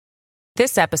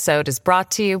This episode is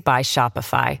brought to you by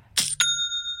Shopify.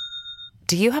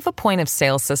 Do you have a point of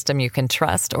sale system you can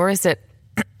trust, or is it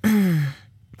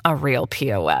a real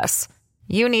POS?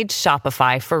 You need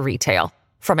Shopify for retail.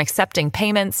 From accepting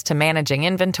payments to managing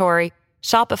inventory,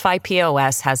 Shopify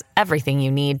POS has everything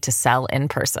you need to sell in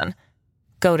person.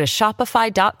 Go to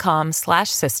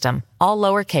shopify.com/system, all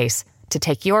lowercase, to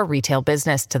take your retail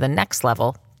business to the next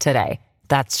level today.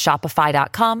 That's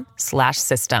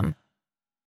shopify.com/system.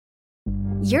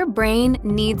 Your brain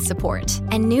needs support,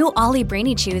 and new Ollie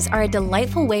Brainy Chews are a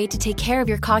delightful way to take care of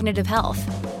your cognitive health.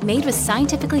 Made with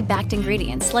scientifically backed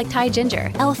ingredients like Thai ginger,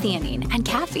 L-theanine, and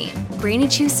caffeine, Brainy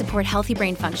Chews support healthy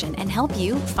brain function and help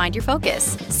you find your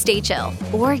focus, stay chill,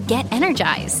 or get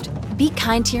energized. Be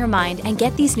kind to your mind and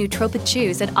get these nootropic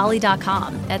chews at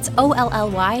ollie.com. That's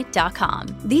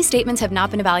OLLY.com. These statements have not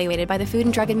been evaluated by the Food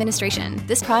and Drug Administration.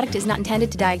 This product is not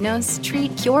intended to diagnose,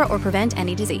 treat, cure, or prevent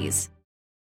any disease.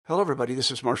 Hello, everybody.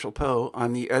 This is Marshall Poe.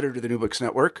 I'm the editor of the New Books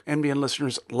Network. NBN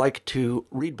listeners like to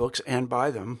read books and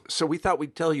buy them. So we thought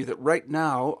we'd tell you that right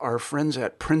now, our friends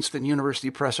at Princeton University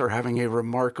Press are having a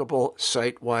remarkable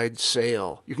site-wide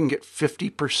sale. You can get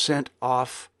 50%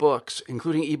 off books,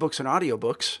 including ebooks and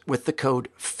audiobooks, with the code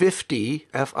 50,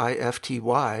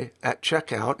 F-I-F-T-Y, at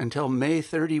checkout until May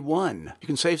 31. You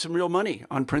can save some real money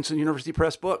on Princeton University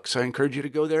Press books. I encourage you to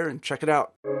go there and check it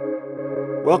out.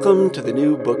 Welcome to the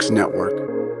New Books Network.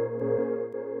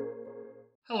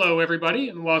 Hello, everybody,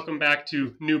 and welcome back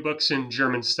to New Books in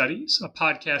German Studies, a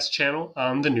podcast channel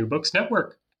on the New Books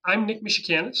Network. I'm Nick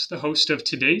Michikanis, the host of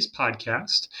today's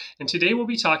podcast, and today we'll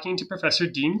be talking to Professor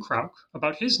Dean Krauk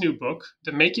about his new book,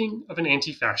 The Making of an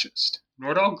Anti-Fascist,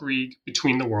 Nordahl Grieg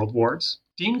Between the World Wars.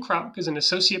 Dean Krauk is an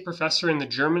associate professor in the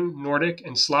German, Nordic,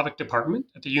 and Slavic department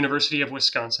at the University of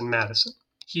Wisconsin-Madison.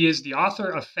 He is the author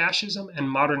of Fascism and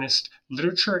Modernist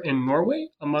Literature in Norway,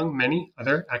 among many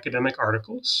other academic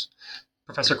articles.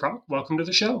 Professor Krauk, welcome to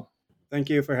the show. Thank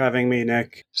you for having me,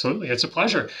 Nick. Absolutely, it's a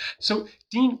pleasure. So,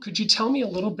 Dean, could you tell me a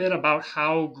little bit about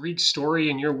how Grieg's story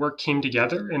and your work came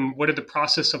together, and what did the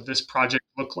process of this project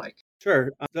look like?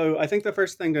 Sure. So I think the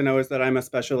first thing to know is that I'm a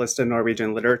specialist in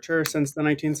Norwegian literature since the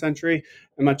 19th century,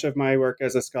 and much of my work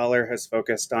as a scholar has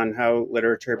focused on how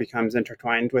literature becomes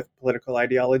intertwined with political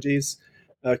ideologies.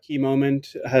 A key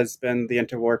moment has been the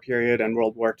interwar period and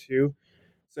World War II.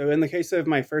 So in the case of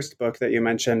my first book that you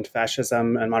mentioned,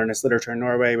 Fascism and Modernist Literature in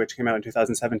Norway, which came out in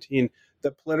 2017,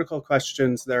 the political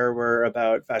questions there were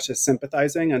about fascist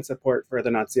sympathizing and support for the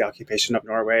Nazi occupation of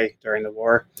Norway during the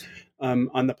war,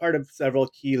 on the part of several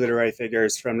key literary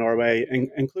figures from Norway,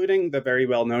 including the very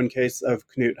well-known case of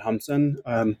Knut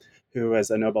Hamsun, who was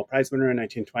a Nobel Prize winner in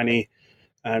 1920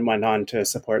 and went on to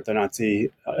support the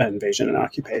Nazi invasion and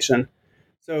occupation.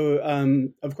 So,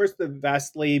 of course, the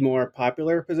vastly more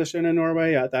popular position in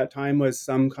Norway at that time was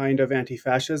some kind of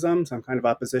anti-fascism, some kind of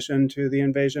opposition to the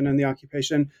invasion and the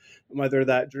occupation, whether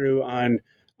that drew on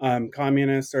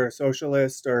communist or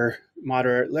socialist or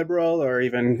moderate liberal or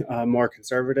even more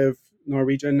conservative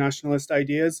Norwegian nationalist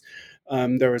ideas.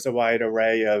 There was a wide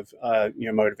array of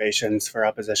motivations for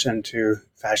opposition to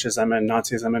fascism and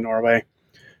Nazism in Norway.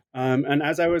 And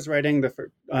as I was writing the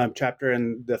chapter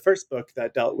in the first book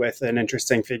that dealt with an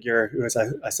interesting figure who was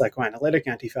a psychoanalytic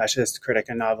anti-fascist critic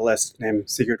and novelist named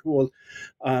Sigurd Hoel,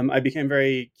 I became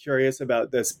very curious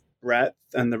about this breadth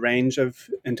and the range of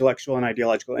intellectual and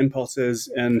ideological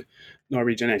impulses in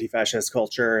Norwegian anti-fascist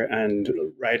culture and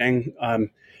writing.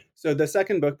 So the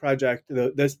second book project,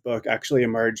 this book actually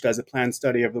emerged as a planned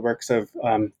study of the works of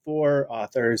four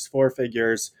authors, four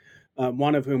figures,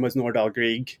 one of whom was Nordahl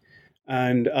Grieg.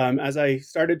 And as I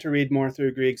started to read more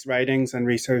through Grieg's writings and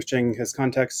researching his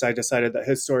context, I decided that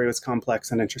his story was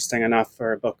complex and interesting enough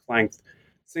for a book-length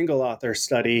single-author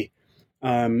study.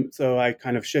 So I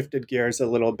kind of shifted gears a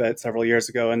little bit several years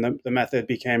ago, and the method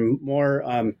became more,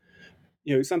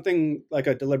 something like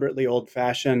a deliberately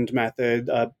old-fashioned method,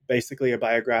 basically a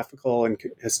biographical and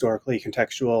historically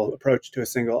contextual approach to a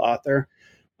single author.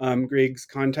 Grieg's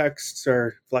contexts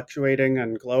are fluctuating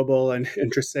and global and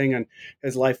interesting, and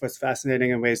his life was fascinating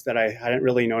in ways that I hadn't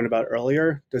really known about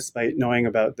earlier, despite knowing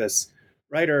about this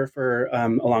writer for a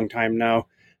long time now.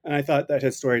 And I thought that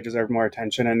his story deserved more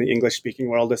attention in the English-speaking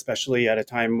world, especially at a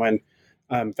time when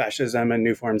fascism and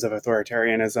new forms of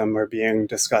authoritarianism were being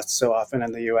discussed so often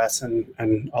in the U.S.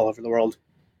 and all over the world.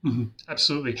 Mm-hmm.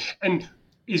 Absolutely. And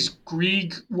is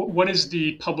Grieg, what is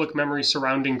the public memory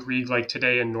surrounding Grieg like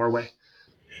today in Norway?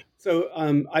 So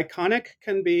iconic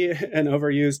can be an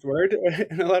overused word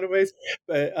in a lot of ways,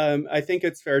 but I think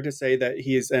it's fair to say that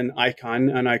he's an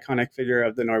iconic figure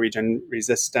of the Norwegian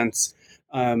resistance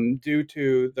due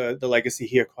to the legacy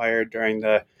he acquired during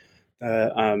the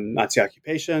the Nazi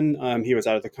occupation. He was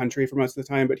out of the country for most of the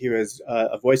time, but he was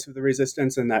a voice of the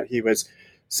resistance in that he was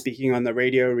speaking on the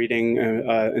radio, reading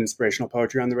inspirational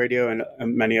poetry on the radio,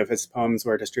 and many of his poems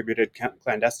were distributed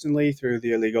clandestinely through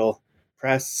the illegal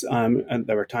press. And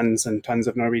there were tons and tons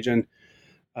of Norwegian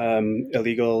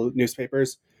illegal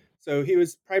newspapers. So he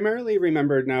was primarily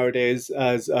remembered nowadays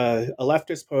as a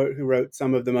leftist poet who wrote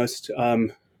some of the most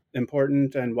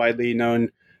important and widely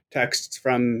known texts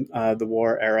from the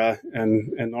war era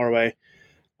in Norway.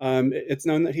 It's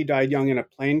known that he died young in a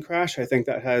plane crash. I think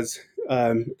that has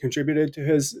contributed to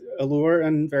his allure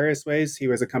in various ways. He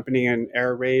was accompanying an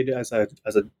air raid as a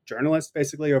journalist,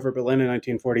 basically, over Berlin in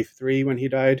 1943 when he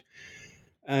died.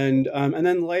 And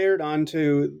then layered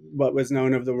onto what was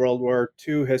known of the World War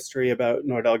II history about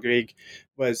Nordahl Grieg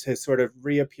was his sort of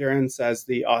reappearance as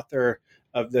the author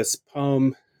of this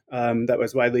poem that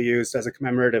was widely used as a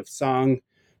commemorative song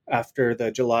after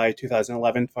the July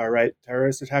 2011 far-right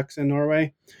terrorist attacks in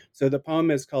Norway. So the poem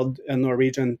is called in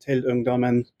Norwegian Til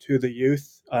ungdommen, to the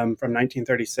youth, from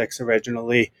 1936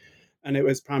 originally, and it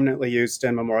was prominently used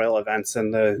in memorial events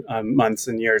in the months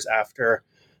and years after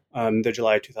the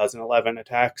July 2011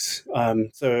 attacks.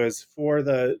 So it was for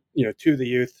the, to the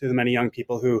youth, to the many young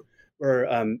people who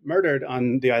were murdered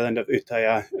on the island of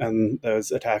Utøya in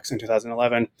those attacks in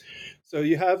 2011. So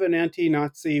you have an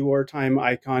anti-Nazi wartime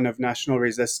icon of national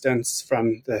resistance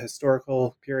from the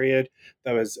historical period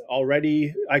that was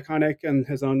already iconic in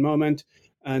his own moment.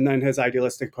 And then his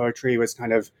idealistic poetry was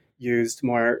kind of used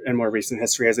more in more recent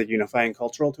history as a unifying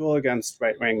cultural tool against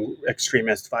right-wing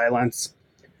extremist violence.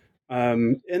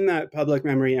 In that public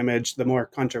memory image, the more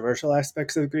controversial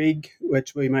aspects of Grieg,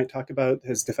 which we might talk about,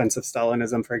 his defense of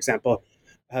Stalinism, for example,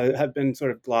 have been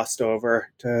sort of glossed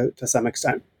over to some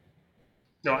extent.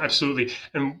 No, absolutely.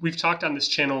 And we've talked on this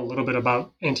channel a little bit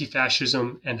about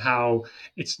anti-fascism and how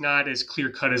it's not as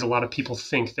clear-cut as a lot of people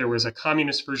think. There was a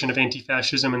communist version of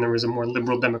anti-fascism and there was a more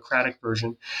liberal democratic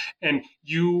version. And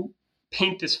you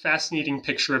paint this fascinating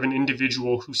picture of an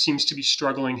individual who seems to be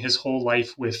struggling his whole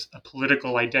life with a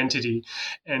political identity.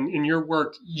 And in your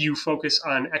work, you focus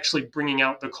on actually bringing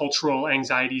out the cultural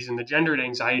anxieties and the gendered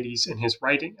anxieties in his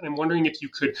writing. And I'm wondering if you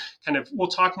could we'll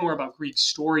talk more about Grieg's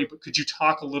story, but could you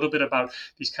talk a little bit about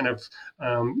these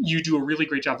you do a really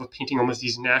great job of painting almost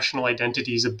these national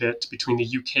identities a bit between the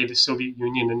UK, the Soviet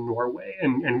Union, and Norway,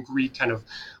 and Grieg kind of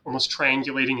almost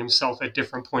triangulating himself at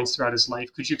different points throughout his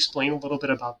life. Could you explain a little bit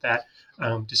about that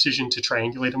decision to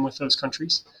triangulate him with those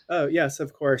countries? Oh, yes,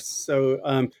 of course.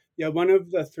 So, one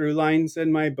of the through lines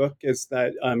in my book is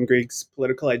that Grieg's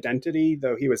political identity,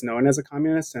 though he was known as a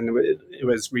communist, and it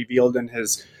was revealed in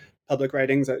his public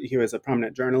writings that he was a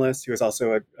prominent journalist. He was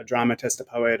also a dramatist, a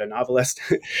poet, a novelist.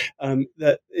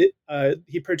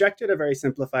 He projected a very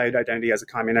simplified identity as a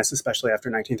communist, especially after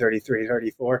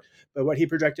 1933-34. But what he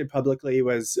projected publicly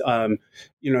was,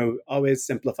 always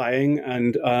simplifying.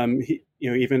 And he,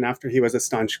 even after he was a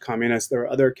staunch communist, there were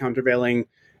other countervailing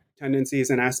tendencies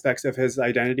and aspects of his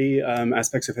identity,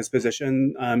 aspects of his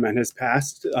position and his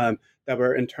past that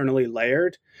were internally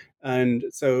layered. And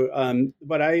so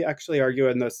what I actually argue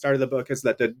in the start of the book is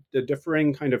that the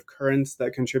differing kind of currents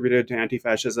that contributed to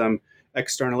anti-fascism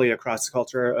externally across the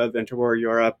culture of interwar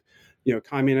Europe,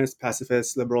 communist,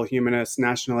 pacifist, liberal, humanist,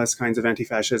 nationalist kinds of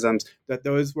anti-fascisms, that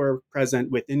those were present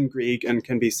within Grieg and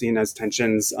can be seen as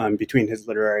tensions between his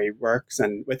literary works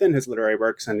and within his literary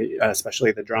works, and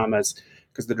especially the dramas,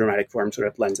 because the dramatic form sort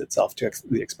of lends itself to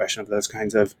the expression of those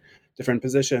kinds of different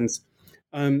positions.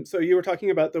 So you were talking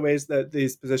about the ways that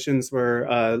these positions were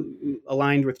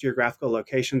aligned with geographical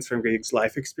locations from Grieg's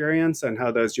life experience and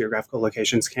how those geographical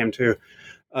locations came to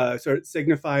sort of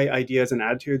signify ideas and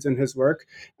attitudes in his work.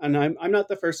 And I'm not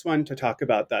the first one to talk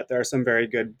about that. There are some very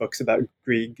good books about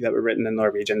Grieg that were written in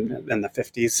Norwegian in the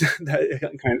 50s.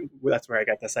 That's where I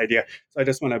got this idea. So I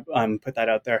just want to put that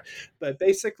out there. But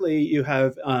basically, you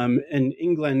have in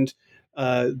England,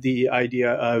 the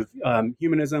idea of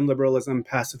humanism, liberalism,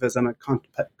 pacifism, a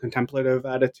contemplative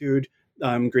attitude.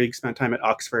 Grieg spent time at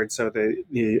Oxford, so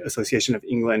the association of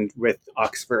England with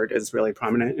Oxford is really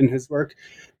prominent in his work.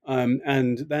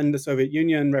 And then the Soviet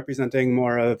Union representing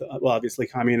more of, obviously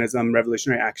communism,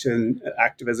 revolutionary action,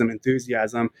 activism,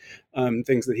 enthusiasm,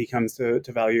 things that he comes to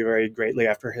value very greatly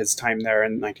after his time there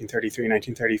in 1933,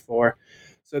 1934.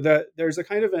 So there's a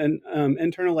kind of an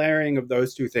internal layering of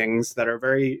those two things that are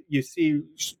pretty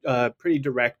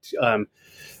direct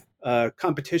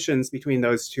competitions between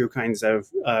those two kinds of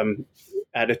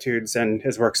attitudes and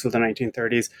his works of the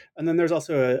 1930s. And then there's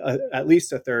also at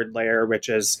least a third layer, which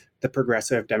is the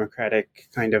progressive democratic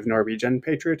kind of Norwegian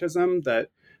patriotism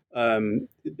that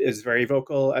is very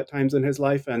vocal at times in his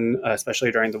life, and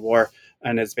especially during the war,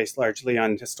 and is based largely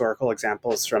on historical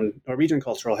examples from Norwegian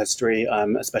cultural history,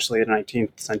 especially the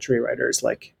 19th century writers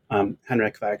like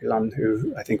Henrik Wergeland,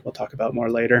 who I think we'll talk about more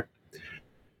later.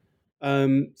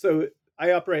 So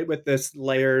I operate with this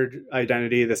layered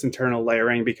identity, this internal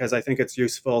layering, because I think it's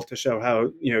useful to show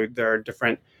how, there are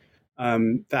different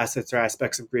facets or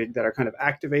aspects of Grieg that are kind of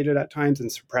activated at times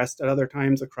and suppressed at other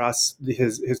times across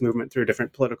his movement through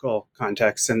different political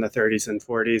contexts in the 30s and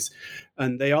 40s.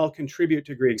 And they all contribute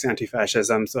to Grieg's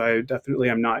anti-fascism. So I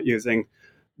definitely am not using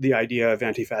the idea of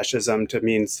anti-fascism to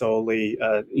mean solely,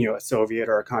 a Soviet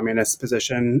or a communist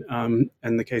position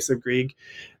in the case of Grieg.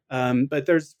 But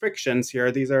there's frictions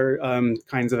here. These are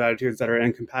kinds of attitudes that are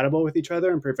incompatible with each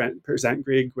other and present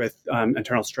Grieg with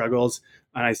internal struggles.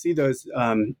 And I see those,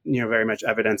 very much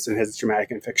evidenced in his dramatic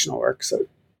and fictional works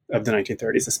of the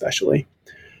 1930s, especially.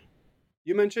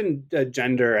 You mentioned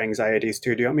gender anxieties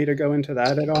too. Do you want me to go into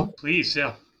that at all? Please,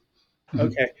 yeah.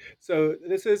 Okay, so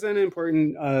this is an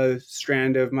important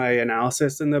strand of my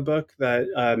analysis in the book that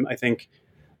I think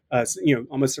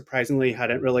almost surprisingly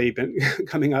hadn't really been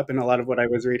coming up in a lot of what I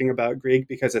was reading about Grieg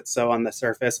because it's so on the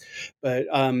surface. But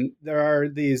there are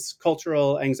these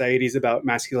cultural anxieties about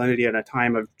masculinity at a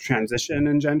time of transition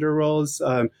in gender roles.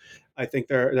 I think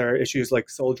there are issues like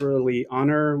soldierly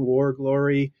honor, war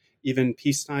glory, even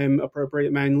peacetime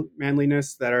appropriate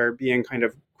manliness that are being kind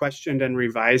of questioned and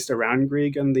revised around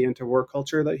Grieg and the interwar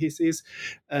culture that he sees.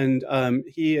 And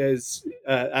he is,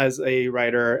 as a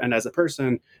writer and as a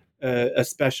person,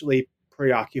 especially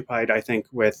preoccupied, I think,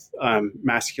 with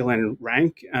masculine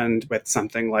rank and with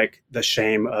something like the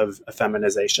shame of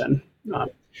effeminization.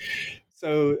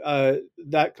 So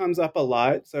that comes up a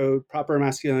lot. So proper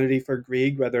masculinity for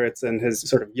Grieg, whether it's in his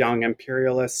sort of young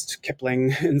imperialist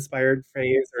Kipling-inspired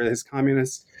phase or his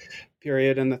communist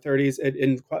period in the 30s, it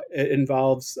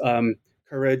involves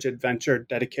courage, adventure,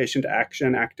 dedication to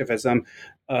action, activism,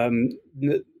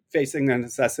 facing the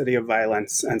necessity of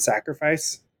violence and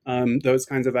sacrifice. Those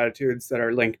kinds of attitudes that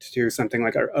are linked to something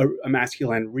like a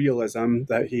masculine realism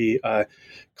that he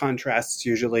contrasts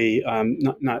usually,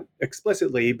 not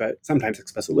explicitly, but sometimes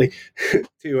explicitly,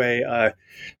 to a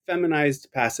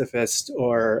feminized pacifist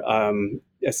or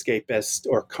escapist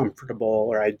or comfortable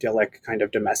or idyllic kind of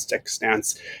domestic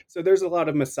stance. So there's a lot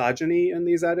of misogyny in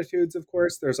these attitudes, of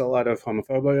course. There's a lot of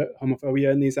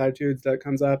homophobia in these attitudes that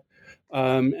comes up.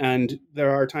 And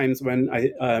there are times when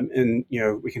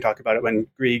we can talk about it when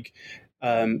Grieg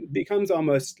becomes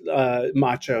almost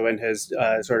macho in his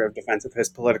sort of defense of his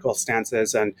political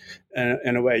stances and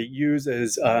in a way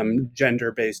uses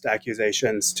gender-based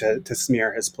accusations to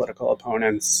smear his political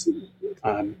opponents.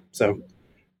 So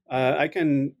I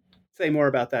can say more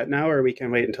about that now, or we can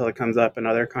wait until it comes up in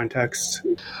other contexts.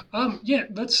 Yeah,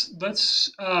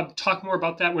 let's talk more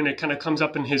about that when it kind of comes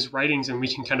up in his writings, and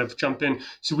we can kind of jump in.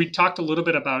 So we talked a little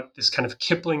bit about this kind of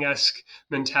Kipling-esque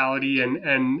mentality,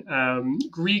 and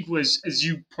Grieg was, as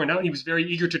you point out, he was very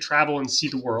eager to travel and see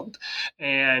the world.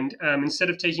 And instead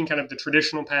of taking kind of the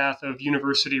traditional path of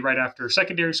university right after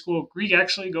secondary school, Grieg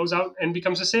actually goes out and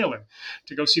becomes a sailor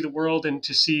to go see the world and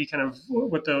to see kind of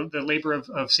what the labor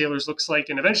of sailors looks like.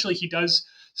 And eventually he does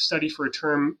study for a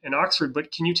term in Oxford,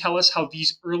 but can you tell us how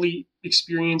these early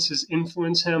experiences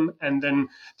influence him? And then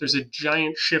there's a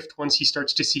giant shift once he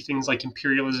starts to see things like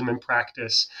imperialism in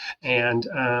practice. And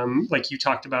like you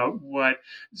talked about, what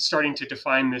starting to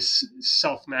define this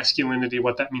self-masculinity,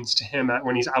 what that means to him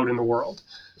when he's out in the world.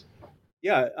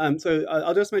 Yeah, so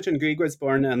I'll just mention Grieg was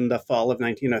born in the fall of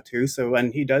 1902. So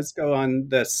when he does go on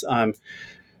this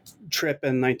trip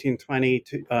in 1920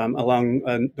 along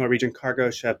a Norwegian cargo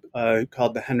ship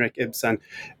called the Henrik Ibsen,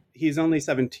 he's only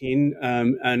 17,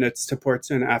 and it's to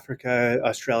ports in Africa,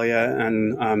 Australia,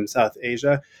 and South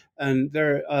Asia. And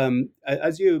there,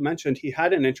 as you mentioned, he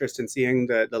had an interest in seeing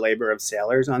the labor of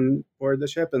sailors on board the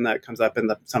ship, and that comes up in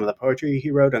some of the poetry he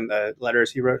wrote and the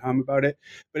letters he wrote home about it.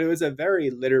 But it was a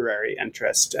very literary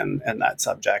interest in that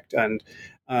subject, and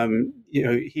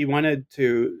he wanted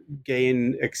to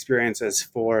gain experiences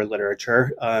for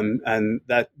literature, and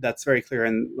that's very clear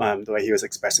in the way he was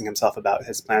expressing himself about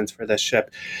his plans for this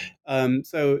ship.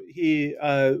 So he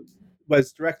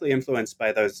was directly influenced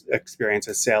by those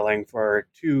experiences sailing for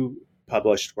two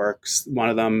published works. One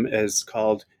of them is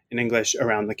called, in English,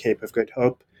 Around the Cape of Good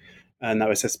Hope, and that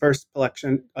was his first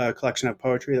collection of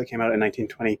poetry that came out in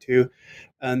 1922.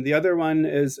 And the other one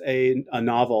is a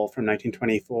novel from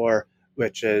 1924,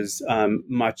 which is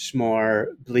much more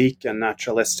bleak and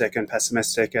naturalistic and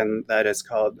pessimistic, and that is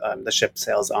called The Ship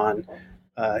Sails On.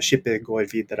 Skipet går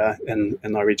videre in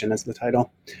Norwegian is the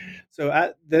title. So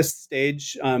at this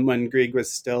stage, when Grieg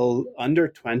was still under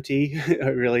 20,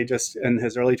 really just in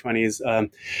his early 20s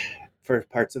for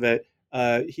parts of it,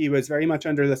 he was very much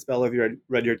under the spell of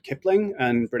Rudyard Kipling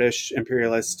and British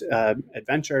imperialist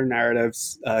adventure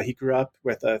narratives. He grew up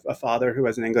with a father who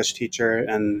was an English teacher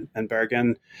in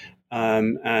Bergen,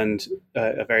 and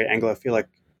a very Anglophilic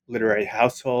literary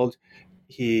household.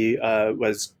 He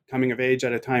was coming of age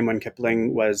at a time when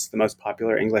Kipling was the most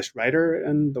popular English writer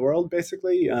in the world,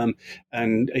 basically,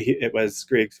 and it was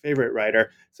Grieg's favorite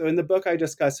writer. So in the book, I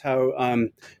discuss how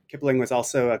Kipling was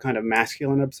also a kind of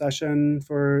masculine obsession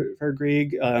for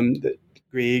Grieg.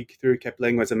 Grieg, through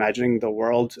Kipling, was imagining the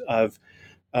world of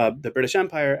the British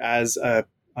Empire as a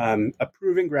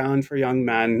proving ground for young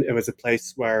men. It was a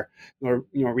place where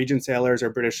Norwegian sailors or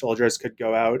British soldiers could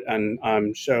go out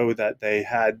and show that they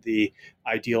had the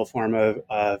ideal form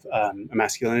of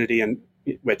masculinity, and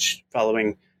which,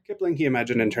 following Kipling, he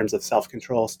imagined in terms of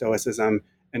self-control, stoicism,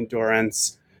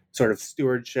 endurance, sort of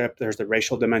stewardship. There's the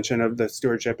racial dimension of the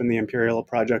stewardship in the imperial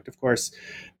project, of course.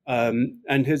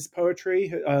 And his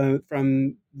poetry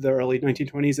from the early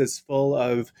 1920s is full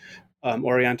of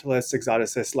Orientalist,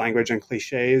 exoticist language and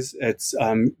cliches. It's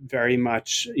very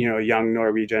much, young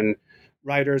Norwegian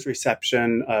writers'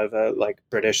 reception of a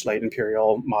British late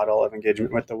imperial model of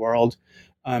engagement with the world.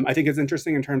 I think it's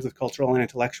interesting in terms of cultural and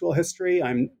intellectual history.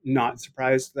 I'm not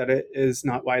surprised that it is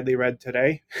not widely read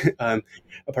today,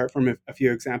 apart from a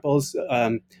few examples.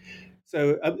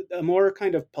 So a more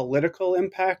kind of political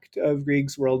impact of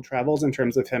Grieg's world travels in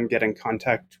terms of him getting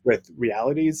contact with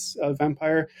realities of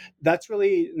empire, that's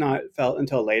really not felt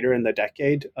until later in the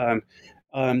decade.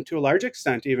 To a large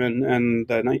extent, even in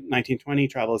the 1920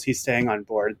 travels, he's staying on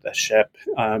board the ship.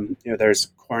 There's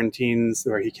quarantines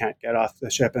where he can't get off the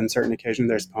ship on certain occasions.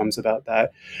 There's poems about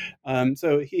that.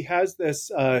 So he has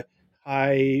this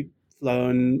high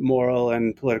flown moral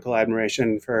and political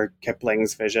admiration for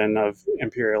Kipling's vision of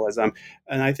imperialism.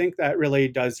 And I think that really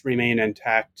does remain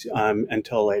intact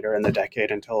until later in the decade,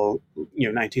 until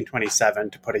 1927,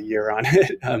 to put a year on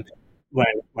it,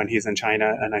 when he's in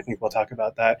China. And I think we'll talk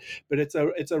about that. But it's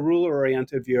a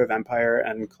ruler-oriented view of empire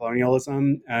and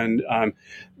colonialism, and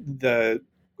the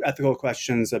ethical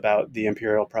questions about the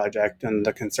imperial project and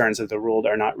the concerns of the ruled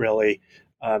are not really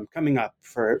coming up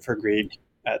for Grieg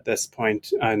at this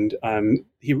point. And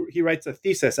he writes a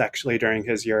thesis actually during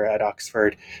his year at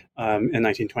Oxford in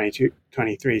 1922,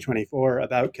 23, 24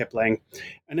 about Kipling.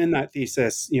 And in that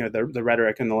thesis, the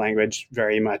rhetoric and the language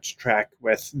very much track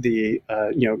with the,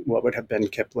 what would have been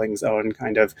Kipling's own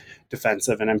kind of defense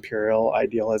of an imperial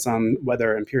idealism,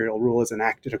 whether imperial rule is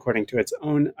enacted according to its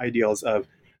own ideals of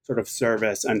sort of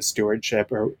service and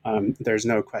stewardship, or there's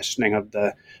no questioning of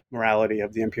the morality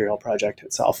of the imperial project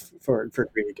itself for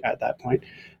Grieg at that point.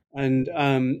 And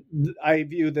I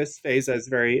view this phase as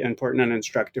very important and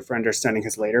instructive for understanding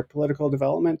his later political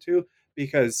development too,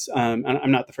 because, and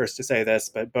I'm not the first to say this,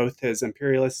 but both his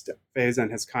imperialist phase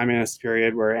and his communist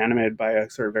period were animated by a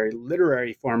sort of very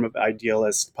literary form of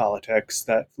idealist politics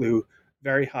that flew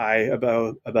very high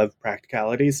above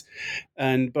practicalities.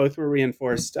 And both were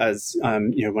reinforced as,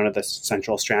 one of the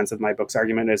central strands of my book's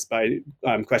argument is by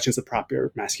questions of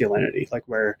proper masculinity, like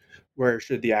where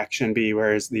should the action be?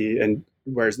 Where's the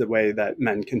way that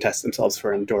men can test themselves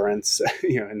for endurance,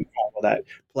 and how will that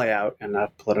play out in a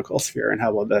political sphere? And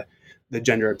how will the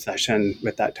gender obsession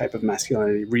with that type of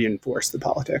masculinity reinforce the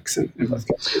politics in both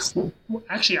cases? Well,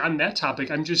 actually, on that topic,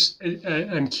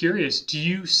 I'm curious, do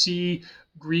you see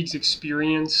Grieg's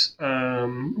experience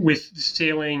with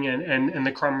sailing and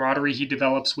the camaraderie he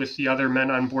develops with the other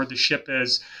men on board the ship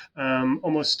as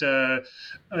almost a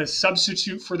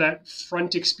substitute for that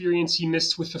front experience he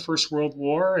missed with the First World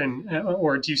War?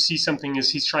 Or do you see something as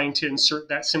he's trying to insert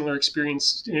that similar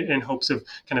experience in hopes of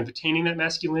kind of attaining that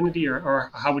masculinity,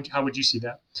 or how would you see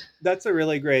that? That's a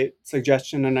really great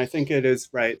suggestion, and I think it is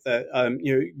right that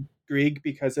Grieg,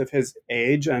 because of his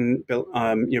age and born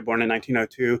in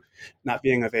 1902, not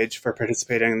being of age for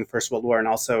participating in the First World War, and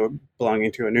also belonging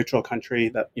to a neutral country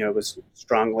that was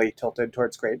strongly tilted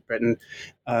towards Great Britain,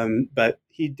 but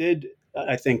he did,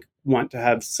 I think, want to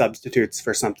have substitutes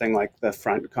for something like the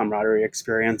front camaraderie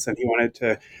experience, and he wanted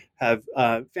to have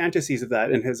fantasies of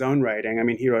that in his own writing. I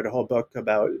mean, he wrote a whole book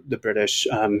about the British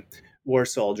war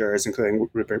soldiers, including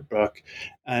Rupert Brooke.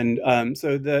 And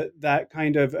so that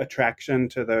kind of attraction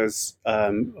to those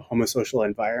homosocial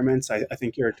environments, I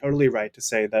think you're totally right to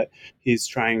say that he's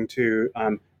trying to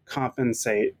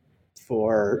compensate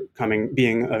for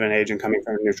being of an age and coming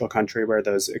from a neutral country where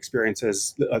those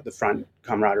experiences, the front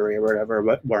camaraderie or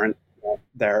whatever, weren't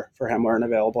there for him, weren't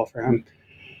available for him.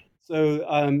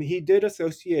 So he did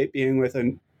associate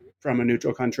being from a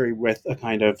neutral country with a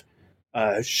kind of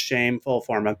shameful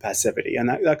form of passivity. And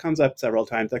that comes up several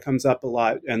times. That comes up a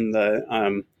lot in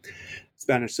the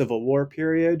Spanish Civil War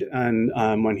period, and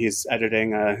when he's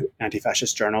editing an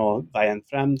anti-fascist journal, Va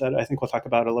Entrem, that I think we'll talk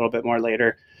about a little bit more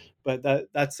later. But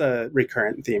that's a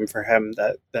recurrent theme for him,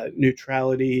 that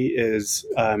neutrality is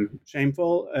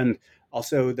shameful. And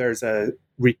also there's a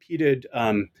repeated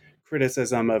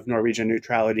criticism of Norwegian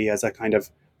neutrality as a kind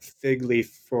of fig leaf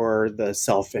for the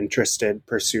self-interested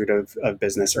pursuit of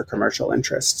business or commercial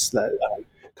interests that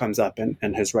comes up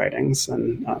in his writings,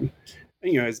 and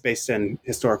is based in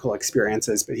historical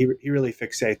experiences, but he really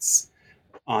fixates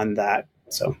on that.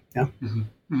 So yeah. Mm-hmm.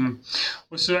 Mm-hmm.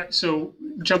 Well, so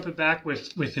jumping back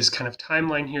with his kind of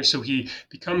timeline here, so he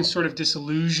becomes sort of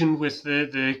disillusioned with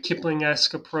the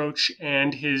Kipling-esque approach,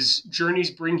 and his journeys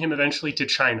bring him eventually to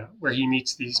China, where he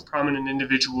meets these prominent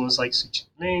individuals like Su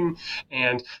Qingling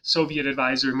and Soviet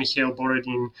advisor Mikhail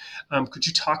Borodin. Could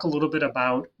you talk a little bit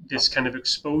about this kind of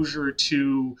exposure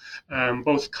to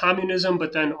both communism,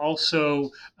 but then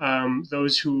also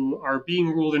those who are being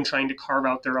ruled and trying to carve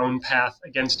out their own path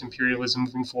against imperialism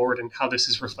moving forward, and how this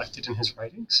is reflected in his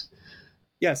writings?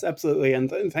 Yes, absolutely. And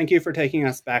thank you for taking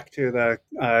us back to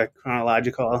the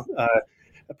chronological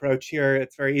approach here.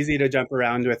 It's very easy to jump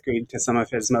around with Grieg to some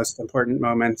of his most important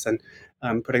moments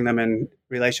and putting them in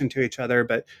relation to each other.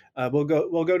 But we'll go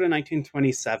to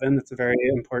 1927. It's a very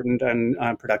important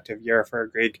and productive year for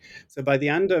Grieg. So by the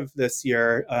end of this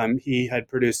year, he had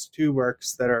produced two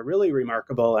works that are really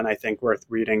remarkable and I think worth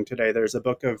reading today. There's a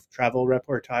book of travel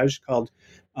reportage called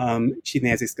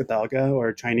Chinesiska dagar,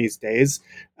 or Chinese Days,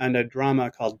 and a drama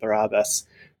called Barabbas.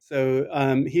 So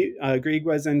Grieg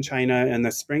was in China in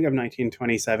the spring of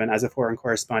 1927 as a foreign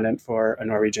correspondent for a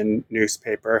Norwegian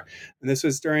newspaper. And this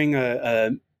was during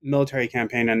a military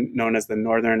campaign known as the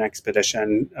Northern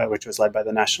Expedition, which was led by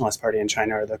the Nationalist Party in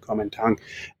China, or the Kuomintang.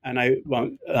 And I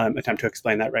won't attempt to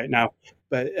explain that right now.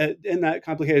 But in that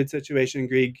complicated situation,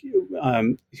 Grieg,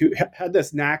 who had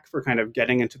this knack for kind of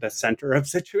getting into the center of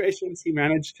situations, he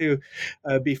managed to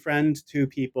befriend two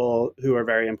people who were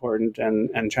very important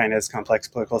in China's complex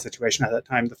political situation at that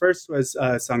time. The first was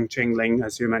Sung Qingling,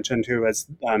 as you mentioned, who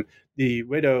was the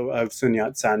widow of Sun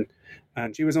Yat-sen.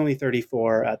 And she was only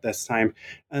 34 at this time.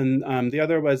 And the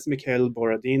other was Mikhail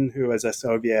Borodin, who was a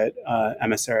Soviet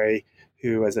emissary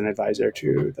who was an advisor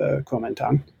to the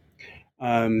Kuomintang.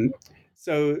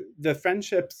 So the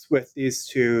friendships with these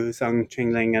two, Sung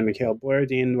Qingling and Mikhail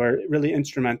Borodin, were really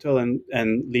instrumental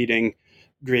in leading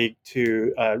Grieg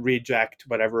to reject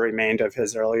whatever remained of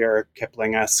his earlier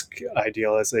Kipling-esque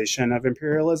idealization of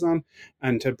imperialism,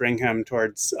 and to bring him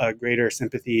towards a greater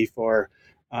sympathy for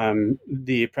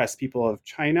the oppressed people of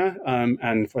China,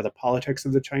 and for the politics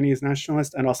of the Chinese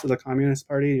nationalists and also the Communist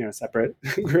Party, separate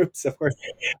groups, of course,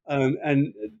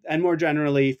 and more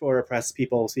generally for oppressed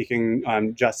people seeking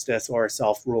justice or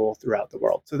self-rule throughout the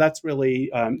world. So that's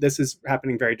really, this is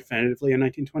happening very definitively in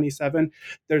 1927.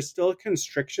 There's still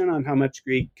constriction on how much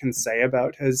Grieg can say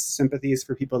about his sympathies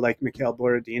for people like Mikhail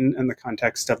Borodin in the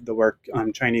context of the work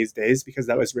Chinese Days, because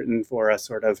that was written for a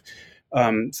sort of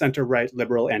center-right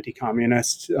liberal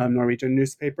anti-communist Norwegian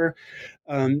newspaper.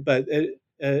 But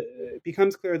it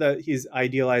becomes clear that he's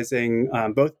idealizing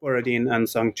both Borodin and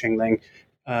Sung Qingling.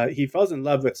 He falls in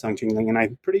love with Sung Qingling, and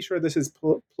I'm pretty sure this is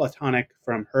platonic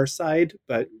from her side,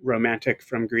 but romantic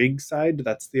from Grieg's side.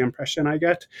 That's the impression I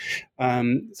get.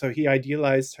 So he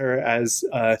idealized her as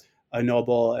a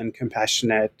noble and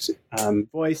compassionate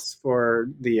voice for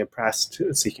the oppressed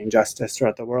seeking justice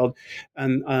throughout the world.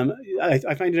 And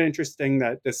I find it interesting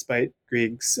that despite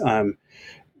Grieg's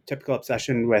typical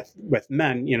obsession with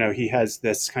men, he has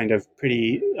this kind of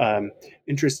pretty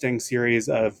interesting series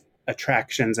of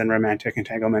attractions and romantic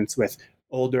entanglements with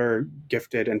older,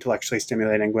 gifted, intellectually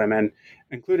stimulating women,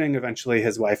 including eventually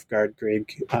his wife, Gerd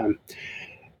Grieg.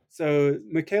 So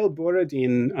Mikhail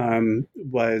Borodin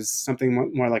was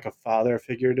something more like a father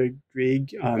figure to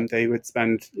Grieg. They would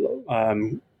spend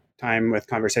time with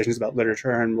conversations about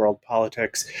literature and world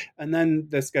politics. And then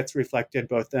this gets reflected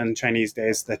both in Chinese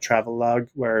Days, the travelogue,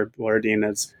 where Borodin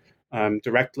is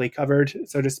directly covered,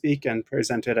 so to speak, and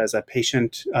presented as a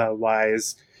patient,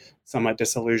 wise, somewhat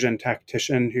disillusioned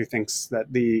tactician who thinks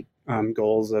that the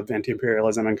goals of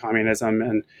anti-imperialism and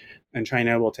communism and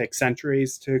China will take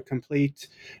centuries to complete.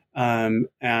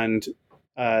 And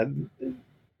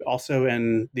also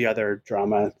in the other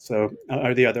drama,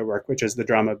 or the other work, which is the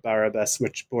drama Barabbas,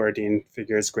 which Borodin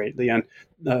figures greatly in.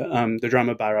 The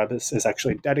drama Barabbas is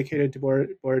actually dedicated to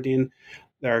Borodin.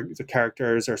 There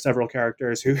are several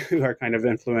characters who are kind of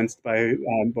influenced by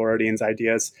Borodin's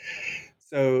ideas.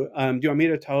 So do you want me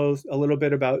to tell a little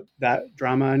bit about that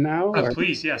drama now?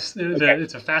 Please, yes. Okay.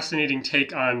 It's a fascinating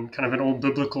take on kind of an old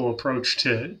biblical approach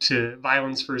to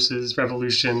violence versus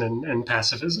revolution and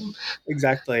pacifism.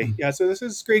 Exactly. Yeah. So this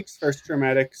is Grieg's first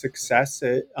dramatic success.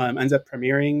 It ends up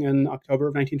premiering in October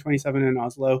of 1927 in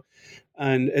Oslo.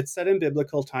 And it's set in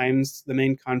biblical times. The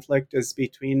main conflict is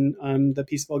between the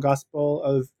peaceful gospel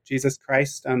of Jesus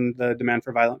Christ and the demand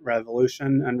for violent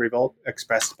revolution and revolt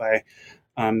expressed by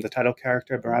the title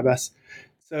character, Barabbas.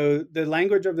 So the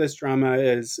language of this drama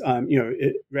is,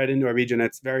 read in Norwegian,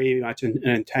 it's very much an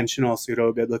intentional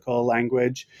pseudo-biblical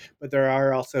language, but there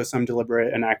are also some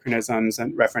deliberate anachronisms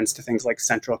and reference to things like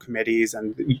central committees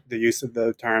and the use of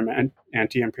the term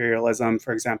anti-imperialism,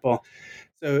 for example.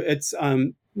 So it's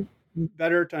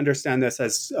better to understand this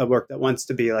as a work that wants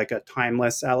to be like a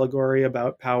timeless allegory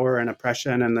about power and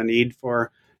oppression and the need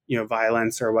for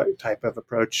violence or what type of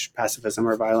approach, pacifism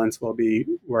or violence, will be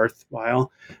worthwhile,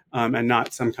 and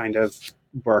not some kind of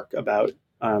work about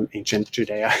ancient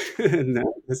Judea in a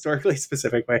historically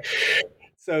specific way.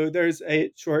 So there's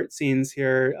 8 short scenes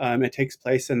here. It takes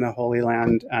place in the Holy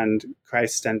Land, and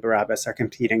Christ and Barabbas are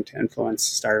competing to influence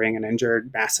starving and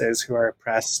injured masses who are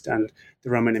oppressed, and the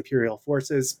Roman imperial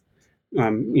forces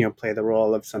play the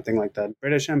role of something like the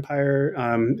British Empire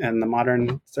in the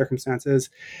modern circumstances.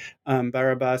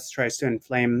 Barabbas tries to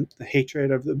inflame the hatred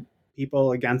of the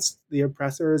people against the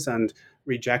oppressors and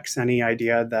rejects any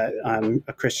idea that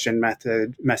a Christian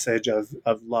message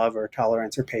of love or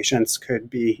tolerance or patience could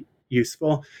be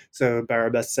useful. So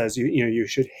Barabbas says, you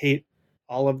should hate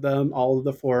all of them, all of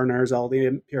the foreigners, all the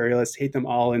imperialists, hate them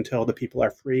all until the people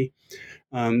are free.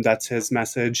 That's his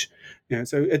message.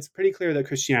 So it's pretty clear that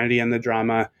Christianity in the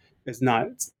drama is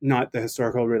not the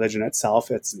historical religion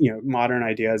itself. It's modern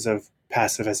ideas of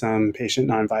pacifism, patient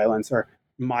nonviolence, or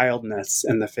mildness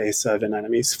in the face of an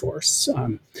enemy's force.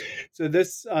 So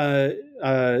this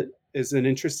is an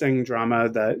interesting drama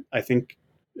that I think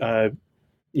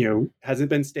hasn't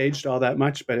been staged all that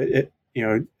much, but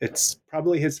it's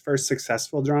probably his first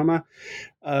successful drama.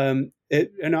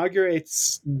 It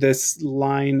inaugurates this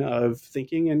line of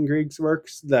thinking in Grieg's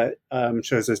works that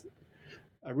shows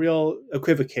a real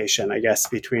equivocation, I guess,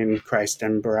 between Christ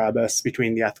and Barabbas,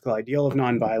 between the ethical ideal of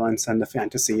nonviolence and the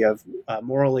fantasy of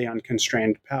morally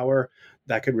unconstrained power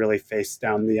that could really face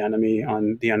down the enemy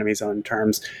on the enemy's own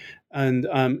terms. And,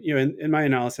 in my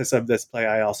analysis of this play,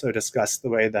 I also discussed the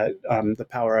way that the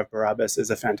power of Barabbas is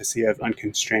a fantasy of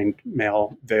unconstrained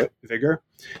male vigor.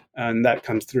 And that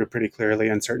comes through pretty clearly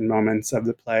in certain moments of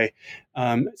the play.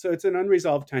 So it's an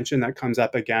unresolved tension that comes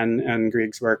up again in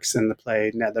Grieg's works in the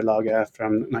play Nederlaget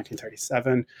from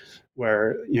 1937,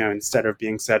 where, instead of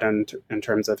being set in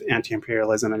terms of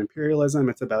anti-imperialism and imperialism,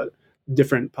 it's about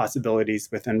different possibilities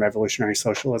within revolutionary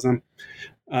socialism.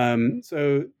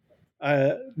 The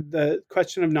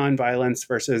question of nonviolence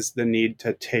versus the need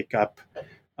to take up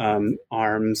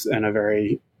arms in a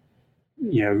very,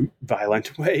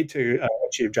 violent way to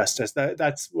achieve justice.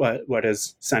 That's what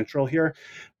is central here.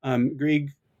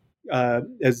 Grieg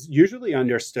is usually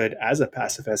understood as a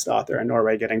pacifist author in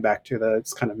Norway, getting back to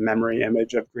this kind of memory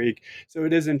image of Grieg. So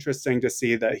it is interesting to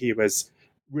see that he was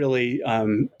really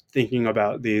thinking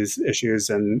about these issues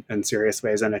in serious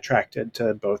ways and attracted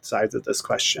to both sides of this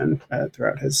question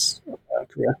throughout his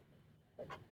career.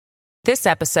 This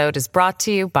episode is brought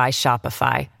to you by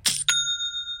Shopify.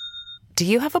 Do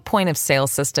you have a point of sale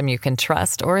system you can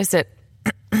trust, or is it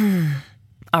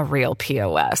a real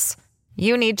POS?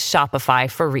 You need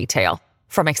Shopify for retail.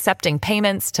 From accepting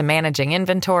payments to managing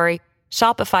inventory,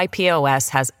 Shopify POS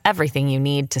has everything you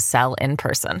need to sell in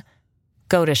person.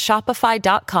 Go to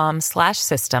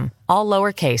shopify.com/system, all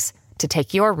lowercase, to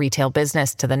take your retail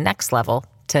business to the next level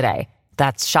today.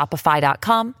 That's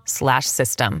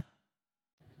shopify.com/system.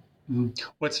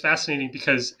 What's fascinating,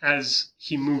 because as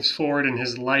he moves forward in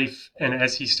his life and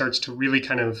as he starts to really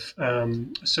kind of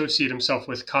associate himself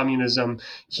with communism,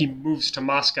 he moves to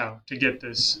Moscow to get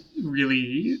this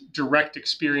really direct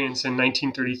experience in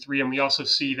 1933. And we also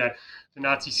see that the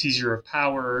Nazi seizure of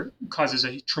power causes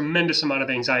a tremendous amount of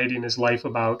anxiety in his life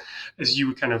about, as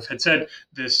you kind of had said,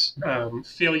 this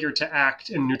failure to act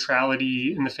in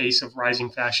neutrality in the face of rising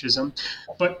fascism.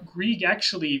 But Grieg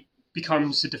actually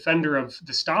becomes a defender of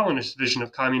the Stalinist vision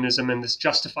of communism and this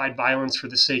justified violence for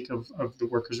the sake of the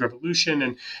workers'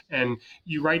 revolution. And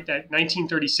you write that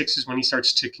 1936 is when he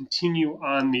starts to continue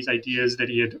on these ideas that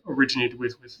he had originated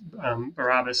with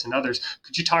Barabbas and others.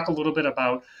 Could you talk a little bit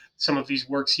about some of these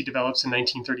works he develops in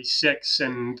 1936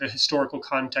 and the historical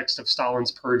context of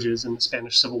Stalin's purges and the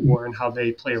Spanish Civil War and how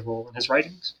they play a role in his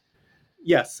writings?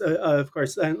 Yes, of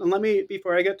course. And let me,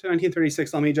 before I get to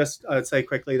 1936, let me just say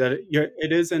quickly that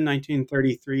it is in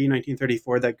 1933,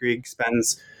 1934 that Grieg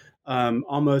spends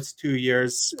almost 2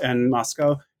 years in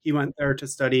Moscow. He went there to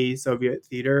study Soviet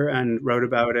theater and wrote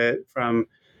about it from,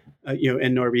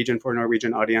 in Norwegian for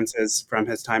Norwegian audiences from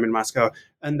his time in Moscow.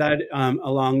 And that,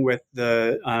 along with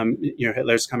the,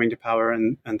 Hitler's coming to power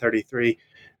in 33,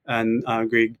 and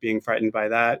Grieg being frightened by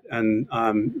that and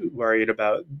worried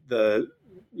about the,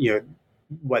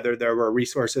 whether there were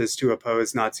resources to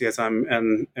oppose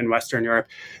Nazism in Western Europe,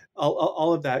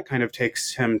 all of that kind of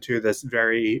takes him to this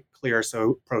very clear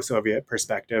pro-Soviet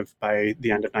perspective by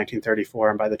the end of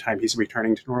 1934 and by the time he's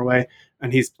returning to Norway.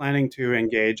 And he's planning to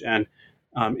engage in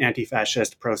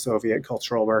anti-fascist, pro-Soviet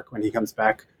cultural work when he comes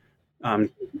back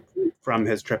from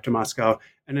his trip to Moscow.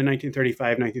 And in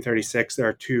 1935, 1936, there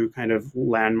are two kind of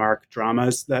landmark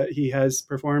dramas that he has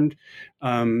performed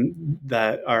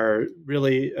that are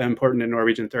really important in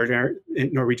Norwegian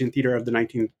theater of the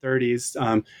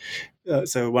 1930s.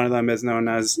 So one of them is known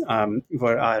as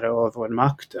Vår Ære og Vår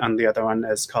Makt, and the other one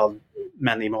is called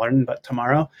Men i morgen, but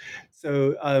tomorrow.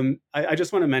 So I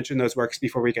just want to mention those works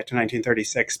before we get to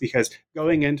 1936, because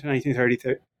going into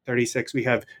 1936, we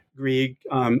have Grieg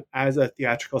as a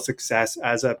theatrical success,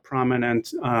 as a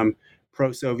prominent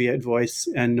pro-Soviet voice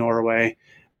in Norway,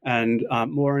 and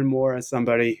more as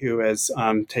somebody who is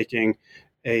taking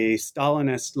a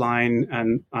Stalinist line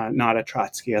and not a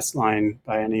Trotskyist line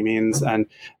by any means. And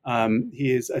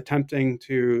he is attempting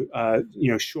to,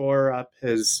 shore up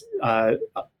his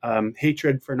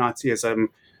hatred for Nazism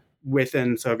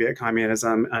within Soviet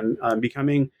communism, and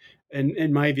becoming,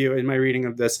 in my view, in my reading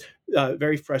of this,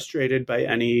 very frustrated by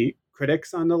any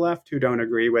critics on the left who don't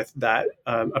agree with that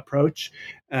approach.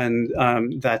 And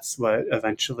that's what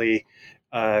eventually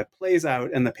plays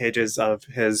out in the pages of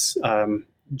his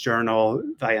journal,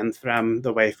 Veien Frem,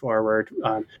 The Way Forward,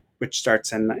 which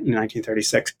starts in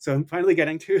 1936. So I'm finally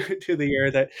getting to the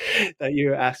year that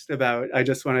you asked about. I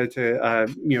just wanted to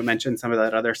mention some of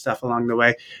that other stuff along the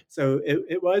way. So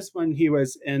it was when he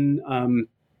was in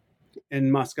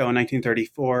Moscow in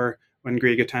 1934, when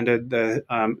Grieg attended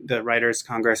the Writers'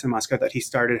 Congress in Moscow, that he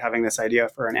started having this idea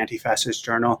for an anti-fascist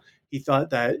journal. He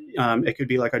thought that it could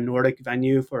be like a Nordic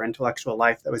venue for intellectual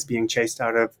life that was being chased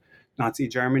out of Nazi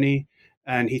Germany.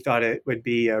 And he thought it would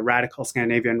be a radical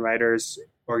Scandinavian writers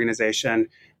organization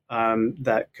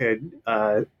that could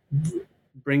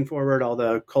bring forward all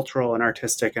the cultural and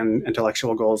artistic and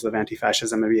intellectual goals of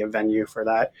anti-fascism and be a venue for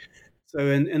that. So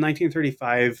in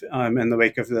 1935, in the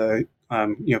wake of the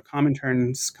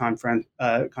Comintern's conference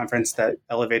that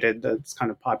elevated the kind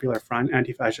of Popular Front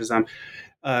anti-fascism,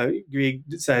 Grieg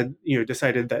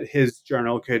decided that his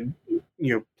journal could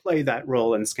play that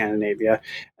role in Scandinavia.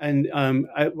 And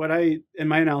in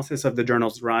my analysis of the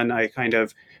journal's run, I kind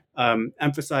of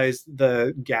emphasized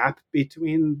the gap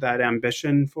between that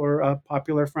ambition for a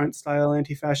Popular Front style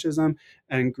anti-fascism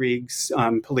and Grieg's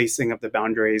policing of the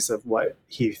boundaries of what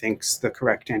he thinks the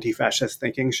correct anti-fascist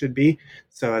thinking should be.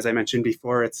 So as I mentioned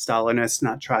before, it's Stalinist,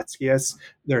 not Trotskyist.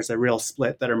 There's a real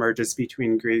split that emerges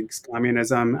between Grieg's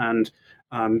communism and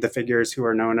the figures who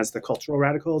are known as the cultural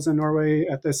radicals in Norway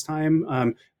at this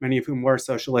time, many of whom were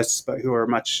socialists, but who are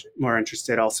much more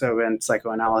interested also in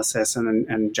psychoanalysis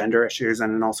and gender issues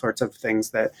and in all sorts of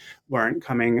things that weren't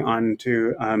coming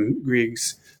onto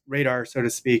Grieg's radar, so to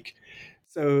speak.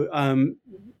 So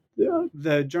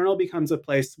the journal becomes a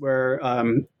place where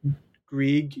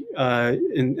Grieg,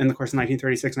 in the course of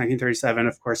 1936, 1937,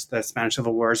 of course, the Spanish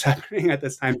Civil War is happening at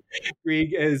this time.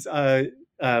 Grieg is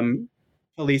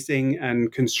policing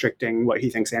and constricting what he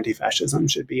thinks anti-fascism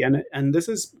should be. And this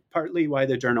is partly why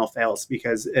the journal fails,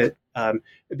 because it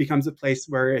becomes a place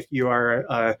where if you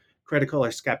are critical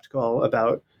or skeptical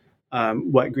about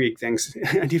what Grieg thinks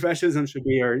anti-fascism should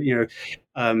be, or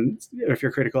if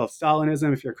you're critical of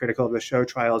Stalinism, if you're critical of the show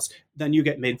trials, then you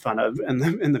get made fun of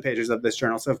in the pages of this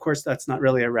journal. So of course that's not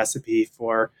really a recipe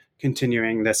for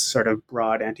continuing this sort of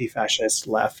broad anti-fascist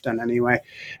left in any way.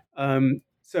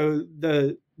 So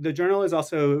the journal is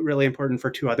also really important for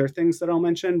two other things that I'll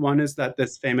mention. One is that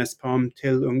this famous poem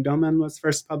Til Ungdommen was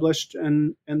first published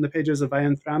in the pages of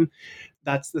Veien Frem.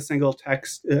 That's the single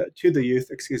text to the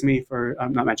youth, for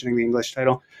I'm not mentioning the English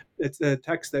title. It's a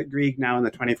text that Grieg now in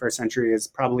the 21st century is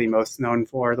probably most known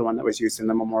for, the one that was used in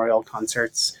the memorial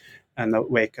concerts in the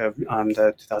wake of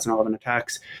the 2011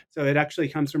 attacks. So it actually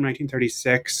comes from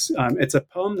 1936. It's a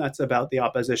poem that's about the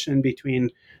opposition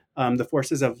between the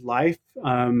forces of life,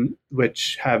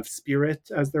 which have spirit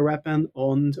as their weapon,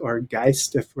 Ond or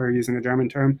Geist, if we're using a German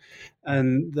term,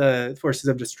 and the forces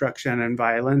of destruction and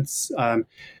violence.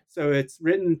 So it's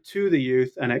written to the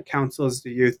youth, and it counsels the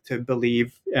youth to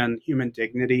believe in human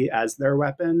dignity as their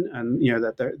weapon, and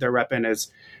that their weapon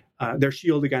is their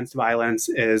shield against violence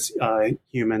is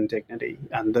human dignity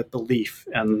and the belief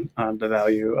in the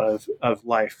value of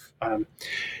life.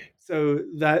 So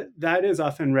that is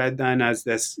often read then as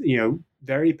this,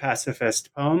 very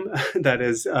pacifist poem that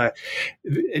is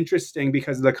interesting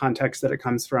because of the context that it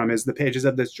comes from is the pages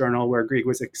of this journal where Grieg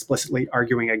was explicitly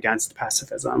arguing against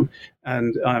pacifism.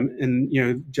 And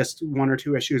just one or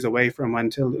two issues away from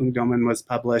when Till Ungdomen was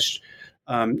published,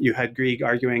 you had Grieg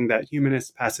arguing that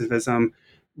humanist pacifism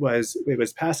was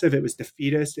passive, it was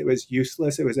defeatist, it was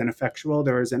useless, it was ineffectual.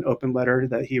 There was an open letter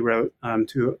that he wrote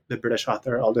to the British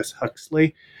author Aldous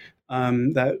Huxley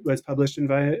that was published in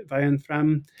Vian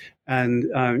Fram.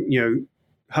 And,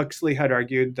 Huxley had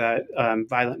argued that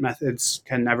violent methods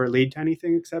can never lead to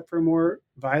anything except for more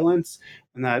violence,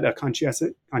 and that a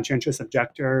conscientious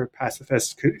objector,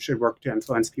 pacifist, should work to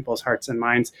influence people's hearts and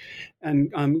minds.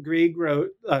 And Grieg wrote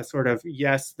sort of,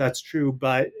 yes, that's true,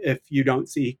 but if you don't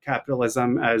see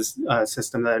capitalism as a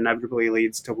system that inevitably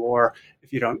leads to war,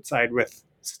 if you don't side with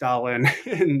Stalin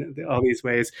in all these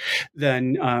ways,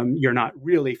 then you're not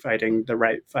really fighting the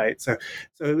right fight. So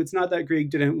it's not that Grieg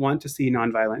didn't want to see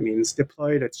nonviolent means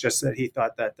deployed. It's just that he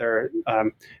thought that there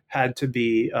had to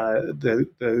be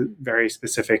the very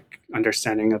specific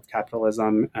understanding of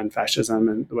capitalism and fascism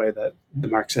and the way that the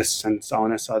Marxists and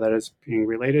Stalinists saw that as being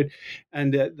related,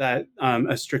 and that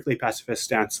a strictly pacifist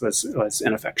stance was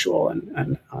ineffectual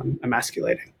and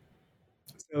emasculating.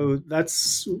 So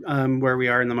that's where we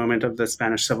are in the moment of the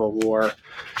Spanish Civil War.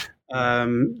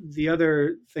 The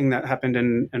other thing that happened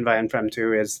in Vian Fram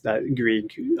too is that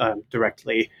Grieg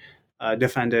directly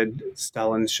defended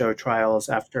Stalin's show trials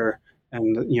after,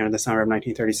 in the summer of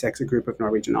 1936, a group of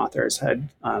Norwegian authors had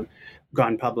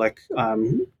gone public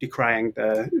decrying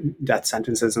the death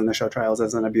sentences in the show trials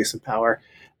as an abuse of power.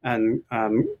 And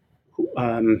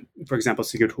for example,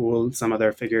 Sigurd Hoel, some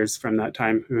other figures from that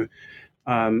time who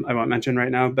I won't mention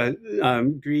right now, but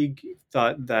Grieg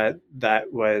thought that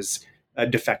was a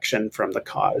defection from the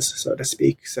cause, so to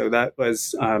speak. So that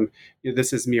was,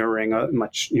 this is mirroring a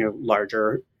much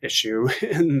larger issue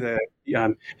in the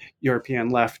European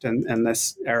left in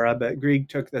this era. But Grieg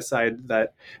took the side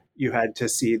that you had to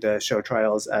see the show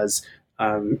trials as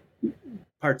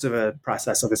parts of a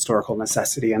process of historical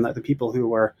necessity, and that the people who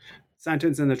were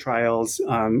sentenced in the trials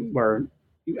were,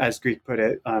 as Grieg put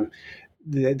it,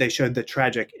 they showed the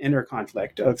tragic inner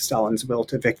conflict of Stalin's will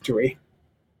to victory.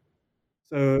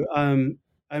 So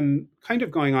I'm kind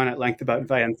of going on at length about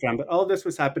Vian Fram, but all of this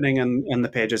was happening in the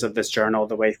pages of this journal,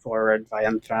 The Way Forward,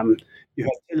 Vian Fram. You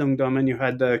had Till Ungdomen, you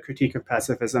had the critique of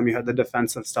pacifism, you had the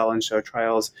defense of Stalin's show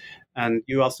trials, and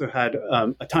you also had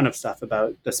a ton of stuff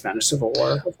about the Spanish Civil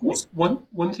War, of course.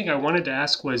 One thing I wanted to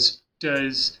ask was,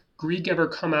 does Grieg ever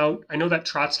come out? I know that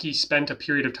Trotsky spent a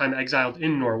period of time exiled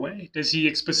in Norway. Does he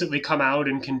explicitly come out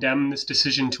and condemn this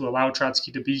decision to allow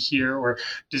Trotsky to be here, or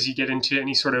does he get into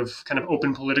any sort of kind of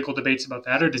open political debates about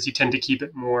that, or does he tend to keep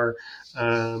it more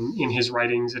in his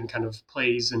writings and kind of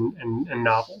plays and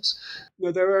novels?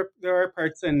 No, there are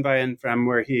parts in Vian Fram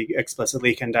where he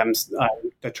explicitly condemns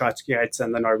the Trotskyites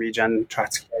and the Norwegian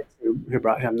Trotskyites who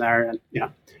brought him there, and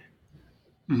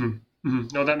Mm-hmm. Mm-hmm.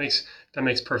 No, that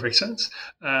makes perfect sense.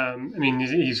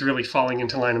 He's really falling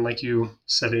into line, and like you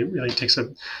said, it really takes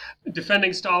a defending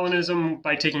Stalinism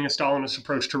by taking a Stalinist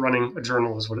approach to running a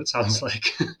journal is what it sounds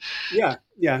like. Yeah,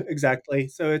 exactly.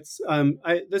 So it's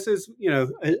this is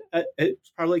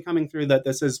it's probably coming through that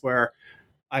this is where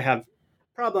I have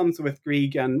problems with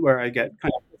Grieg and where I get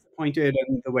kind of disappointed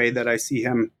in the way that I see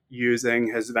him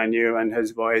using his venue and his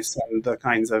voice and the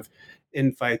kinds of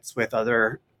infights with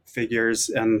other figures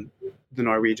in the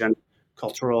Norwegian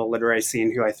cultural literary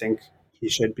scene who I think he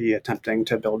should be attempting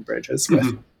to build bridges with.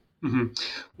 Mm-hmm.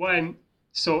 Mm-hmm.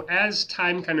 So as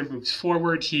time kind of moves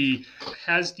forward, he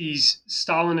has these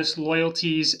Stalinist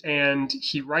loyalties, and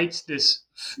he writes this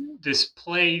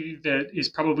play that is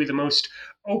probably the most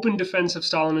open defense of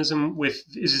Stalinism.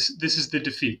 This is The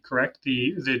Defeat, correct?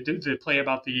 The play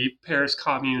about the Paris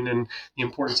Commune and the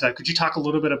importance of that. Could you talk a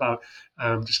little bit about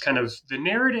just kind of the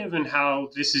narrative and how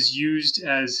this is used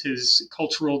as his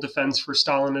cultural defense for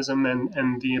Stalinism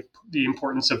and the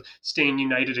importance of staying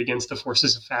united against the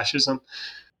forces of fascism?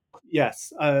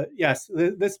 Yes.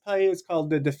 This play is called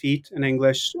The Defeat in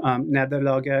English,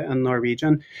 Nederlaget in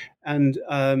Norwegian, and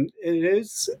it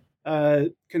is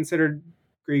considered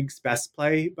Grieg's best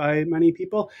play by many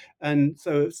people. And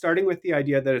so starting with the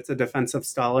idea that it's a defense of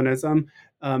Stalinism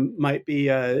might be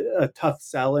a tough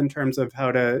sell in terms of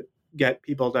how to get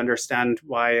people to understand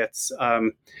why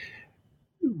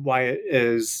Wyatt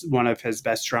is one of his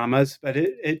best dramas, but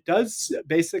it does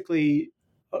basically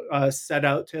set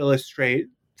out to illustrate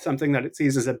something that it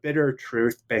sees as a bitter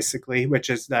truth, basically, which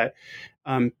is that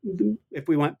if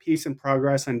we want peace and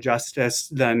progress and justice,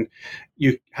 then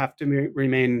you have to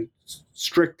remain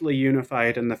strictly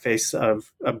unified in the face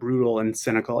of a brutal and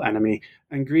cynical enemy.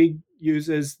 And Grieg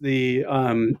uses the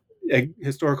a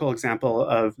historical example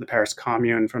of the Paris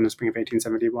Commune from the spring of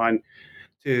 1871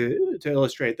 to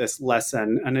illustrate this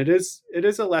lesson. And it is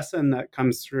a lesson that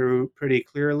comes through pretty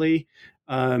clearly.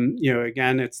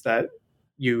 Again, it's that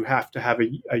you have to have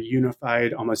a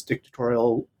unified, almost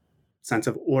dictatorial sense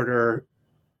of order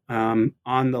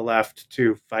on the left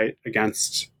to fight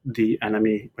against the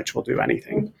enemy, which will do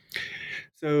anything.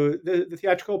 So the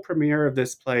theatrical premiere of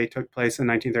this play took place in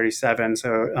 1937, so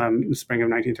the spring of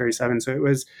 1937. So it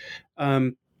was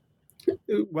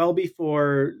well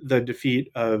before the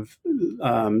defeat of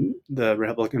the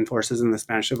Republican forces in the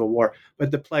Spanish Civil War.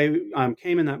 But the play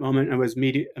came in that moment and was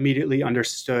immediately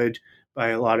understood by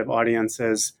a lot of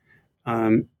audiences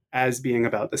as being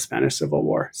about the Spanish Civil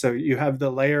War. So you have the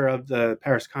layer of the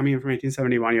Paris Commune from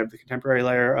 1871, you have the contemporary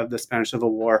layer of the Spanish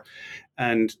Civil War,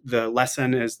 and the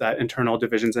lesson is that internal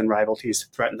divisions and rivalries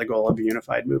threaten the goal of a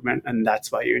unified movement, and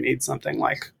that's why you need something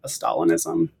like a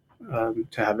Stalinism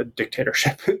to have a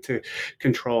dictatorship to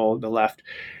control the left.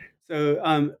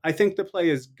 So I think the play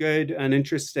is good and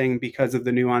interesting because of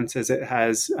the nuances it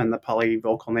has and the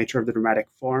polyvocal nature of the dramatic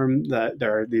form, that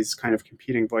there are these kind of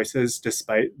competing voices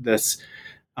despite this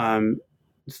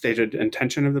stated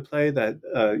intention of the play that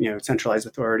centralized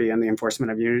authority and the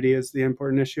enforcement of unity is the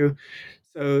important issue.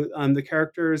 So the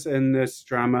characters in this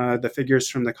drama, the figures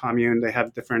from the commune, they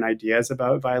have different ideas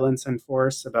about violence and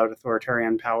force, about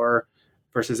authoritarian power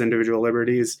versus individual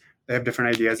liberties. They have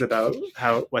different ideas about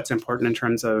what's important in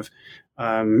terms of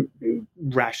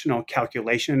rational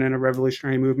calculation in a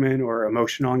revolutionary movement or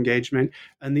emotional engagement.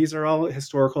 And these are all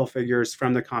historical figures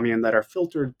from the commune that are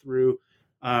filtered through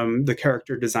the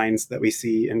character designs that we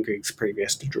see in Grieg's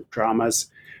previous dramas.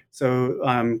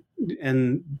 So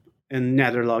in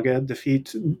Nederlagen,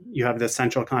 Defeat, you have the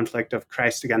central conflict of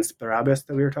Christ against Barabbas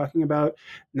that we were talking about,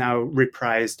 now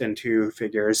reprised into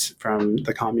figures from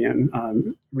the commune,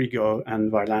 Rigaud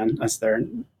and Varlin, as they're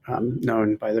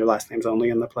known by their last names only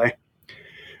in the play.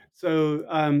 So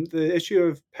the issue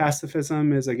of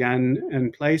pacifism is again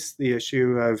in place, the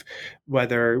issue of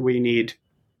whether we need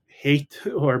hate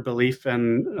or belief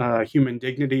in human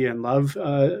dignity and love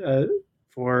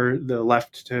for the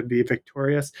left to be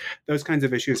victorious. Those kinds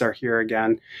of issues are here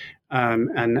again.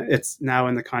 And it's now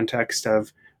in the context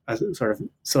of a sort of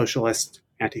socialist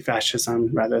anti-fascism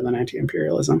rather than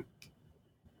anti-imperialism.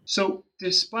 So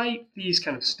despite these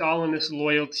kind of Stalinist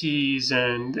loyalties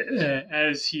and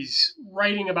as he's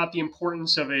writing about the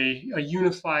importance of a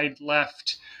unified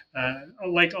left,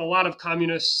 like a lot of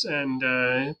communists and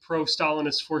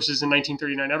pro-Stalinist forces in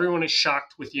 1939, everyone is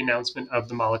shocked with the announcement of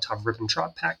the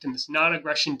Molotov-Ribbentrop Pact and this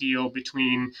non-aggression deal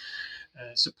between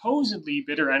supposedly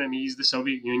bitter enemies, the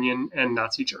Soviet Union and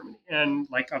Nazi Germany. And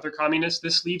like other communists,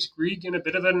 this leaves Grieg in a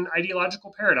bit of an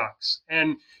ideological paradox.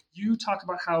 And you talk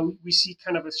about how we see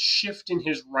kind of a shift in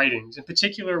his writings, in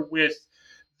particular with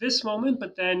this moment,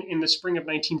 but then in the spring of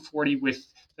 1940 with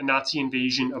the Nazi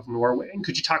invasion of Norway. And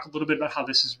could you talk a little bit about how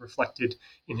this is reflected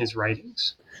in his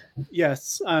writings?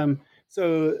 Yes. Of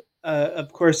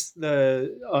course,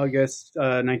 the August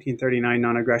 1939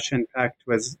 Non-Aggression Pact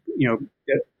was,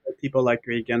 people like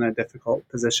Grieg in a difficult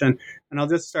position. And I'll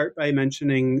just start by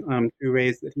mentioning two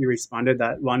ways that he responded.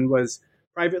 That one was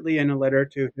privately in a letter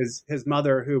to his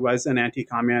mother, who was an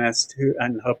anti-communist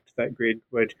and hoped that Grieg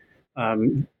would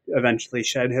eventually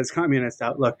shed his communist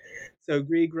outlook. So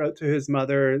Grieg wrote to his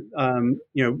mother,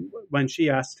 when she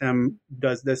asked him,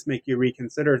 does this make you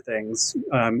reconsider things?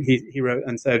 He wrote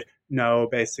and said, no,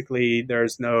 basically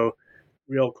there's no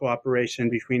real cooperation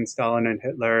between Stalin and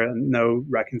Hitler and no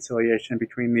reconciliation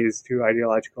between these two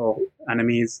ideological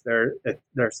enemies.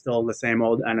 They're still the same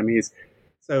old enemies.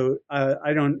 So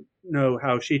I don't know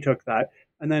how she took that.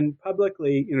 And then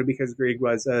publicly, because Grieg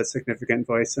was a significant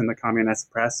voice in the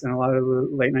communist press in a lot of the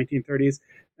late 1930s,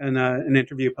 and an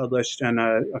interview published in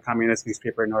a communist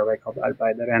newspaper in Norway called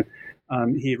Arbeideren,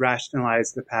 he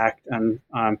rationalized the pact and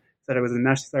said it was a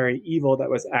necessary evil that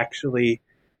was actually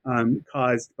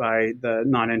caused by the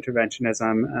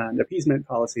non-interventionism and appeasement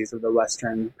policies of the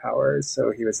Western powers.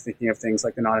 So he was thinking of things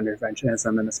like the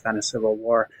non-interventionism in the Spanish Civil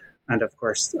War, and of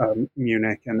course,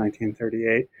 Munich in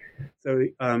 1938. So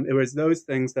it was those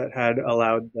things that had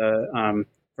allowed the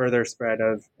further spread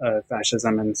of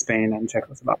fascism in Spain and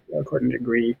Czechoslovakia, according to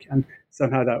Grieg, and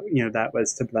somehow that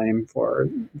was to blame for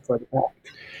the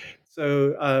pact.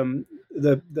 So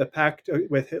the pact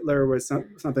with Hitler was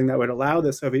something that would allow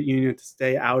the Soviet Union to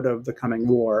stay out of the coming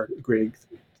war, Grieg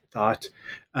thought,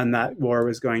 and that war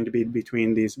was going to be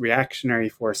between these reactionary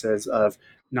forces of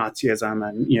Nazism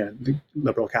and the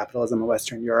liberal capitalism of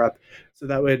Western Europe. So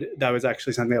that was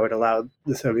actually something that would allow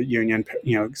the Soviet Union,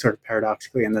 sort of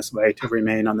paradoxically in this way, to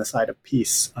remain on the side of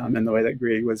peace, in the way that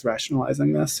Grieg was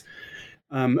rationalizing this.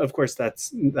 Of course,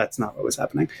 that's not what was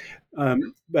happening.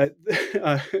 But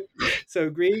so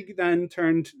Grieg then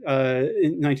turned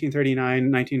in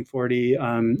 1939, 1940,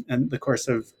 and the course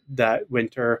of that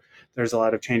winter, there's a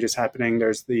lot of changes happening.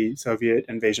 There's the Soviet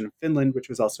invasion of Finland, which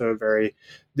was also very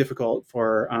difficult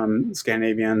for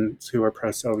Scandinavians who were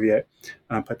pro-Soviet,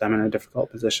 put them in a difficult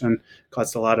position,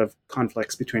 caused a lot of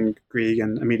conflicts between Grieg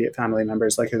and immediate family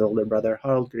members, like his older brother,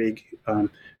 Harald Grieg,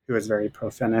 who was very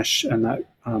pro-Finnish in that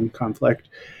conflict.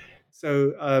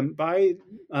 So by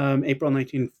April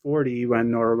 1940,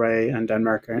 when Norway and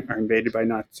Denmark are invaded by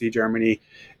Nazi Germany,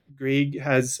 Grieg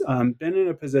has been in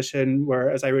a position where,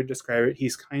 as I would describe it,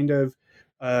 he's kind of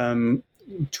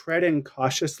treading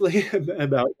cautiously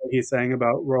about what he's saying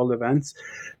about world events.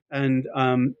 And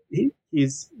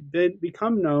he's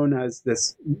become known as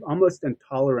this almost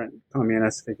intolerant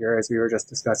communist figure, as we were just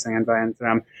discussing in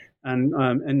Vietnam.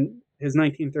 And his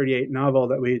 1938 novel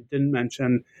that we didn't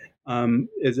mention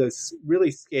is a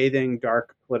really scathing,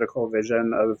 dark political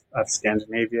vision of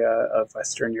Scandinavia, of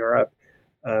Western Europe.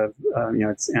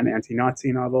 It's an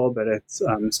anti-Nazi novel, but it's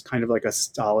kind of like a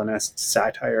Stalinist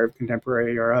satire of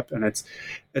contemporary Europe, and it's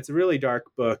a really dark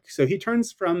book. So he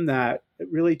turns from that. It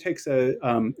really takes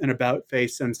an about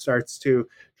face and starts to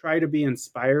try to be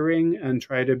inspiring and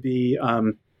try to be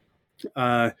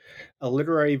a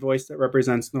literary voice that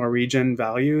represents Norwegian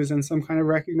values in some kind of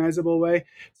recognizable way.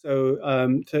 So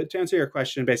to answer your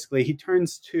question, basically, he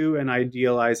turns to an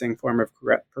idealizing form of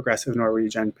progressive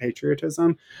Norwegian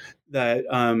patriotism that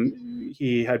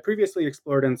he had previously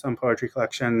explored in some poetry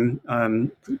collections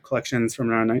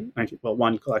from around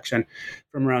one collection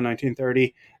from around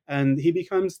 1930. And he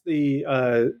becomes the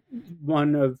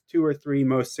one of two or three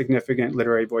most significant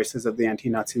literary voices of the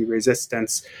anti-Nazi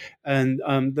resistance. And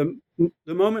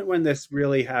the moment when this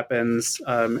really happens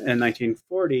in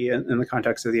 1940, in the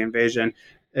context of the invasion,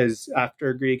 is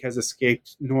after Grieg has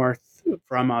escaped north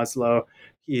from Oslo.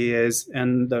 He is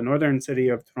in the northern city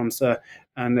of Tromsø,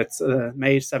 and it's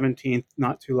May 17th,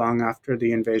 not too long after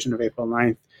the invasion of April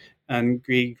 9th. And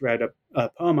Grieg read a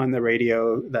poem on the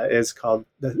radio that is called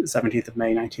the 17th of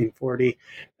May, 1940.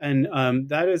 And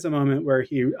that is a moment where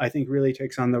he, I think, really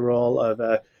takes on the role of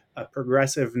a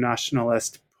progressive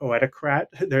nationalist poetocrat.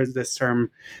 There's this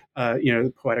term,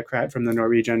 poetocrat from the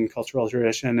Norwegian cultural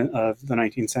tradition of the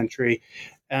 19th century.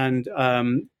 And,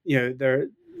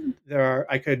 there are,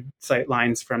 I could cite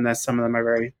lines from this. Some of them are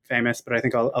very famous, but I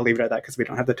think I'll leave it at that because we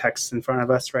don't have the text in front of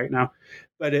us right now.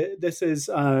 But this is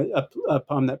a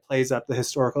poem that plays up the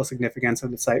historical significance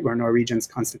of the site where Norwegian's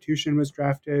constitution was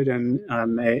drafted in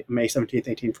May 17th,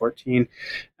 1814.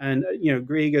 And,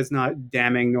 Grieg is not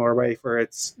damning Norway for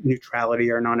its neutrality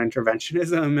or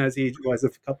non-interventionism as he was a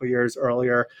couple of years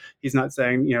earlier. He's not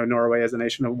saying, Norway is a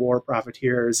nation of war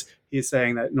profiteers. He's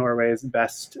saying that Norway's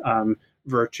best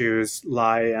virtues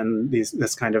lie in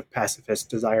this kind of pacifist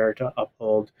desire to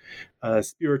uphold a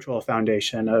spiritual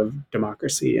foundation of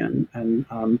democracy and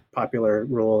popular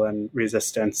rule and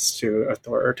resistance to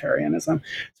authoritarianism.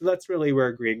 So that's really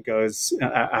where Grieg goes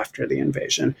after the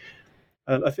invasion.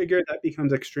 A figure that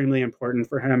becomes extremely important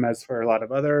for him, as for a lot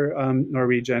of other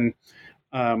Norwegian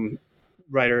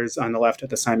writers on the left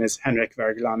at this time, is Henrik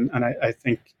Wergeland. And I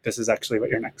think this is actually what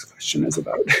your next question is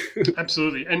about.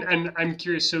 Absolutely. And I'm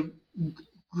curious, so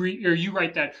you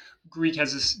write that Grieg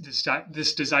has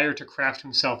this desire to craft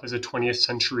himself as a 20th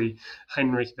century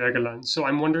Henrik Wergeland. So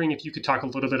I'm wondering if you could talk a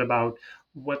little bit about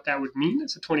what that would mean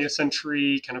as a 20th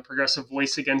century kind of progressive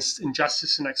voice against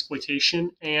injustice and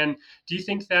exploitation. And do you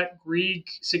think that Grieg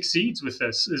succeeds with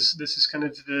this? This is kind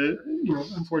of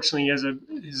unfortunately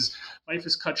his life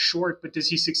is cut short, but does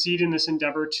he succeed in this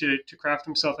endeavor to craft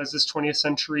himself as this 20th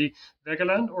century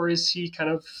Wergeland, or is he kind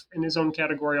of in his own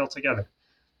category altogether?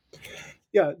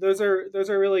 Yeah, those are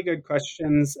really good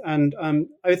questions. And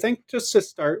I think just to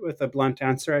start with a blunt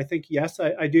answer, I think, yes,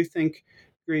 I do think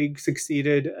Grieg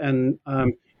succeeded in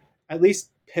at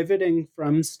least pivoting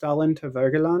from Stalin to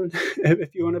Wergeland,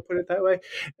 if you want to put it that way,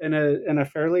 in a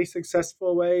fairly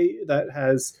successful way that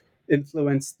has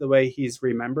influenced the way he's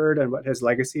remembered and what his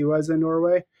legacy was in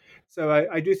Norway. So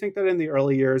I do think that in the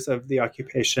early years of the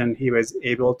occupation, he was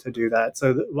able to do that.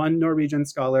 So one Norwegian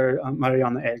scholar,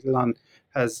 Marianne Egeland,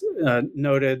 has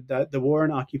noted that the war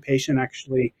and occupation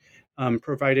actually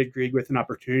provided Grieg with an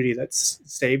opportunity that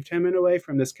saved him in a way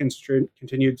from this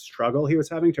continued struggle he was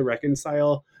having to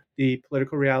reconcile the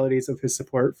political realities of his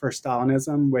support for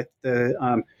Stalinism with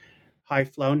the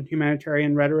high-flown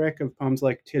humanitarian rhetoric of poems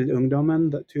like Til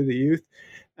Ungdommen, to the youth.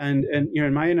 And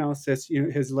in my analysis,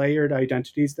 his layered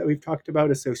identities that we've talked about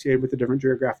associated with the different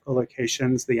geographical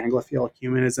locations, the Anglophile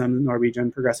humanism,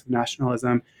 Norwegian progressive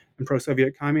nationalism, and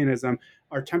pro-Soviet communism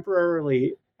are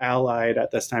temporarily allied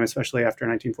at this time, especially after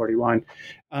 1941.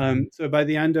 So by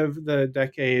the end of the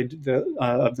decade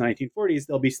of the 1940s,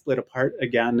 they'll be split apart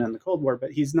again in the Cold War,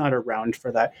 but he's not around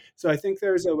for that. So I think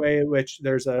there's a way in which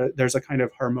there's a kind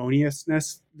of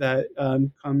harmoniousness that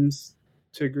comes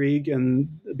to Grieg and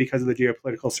because of the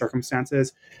geopolitical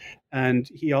circumstances. And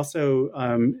he also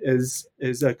is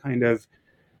a kind of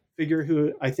figure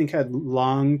who I think had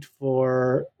longed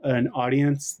for an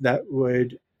audience that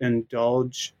would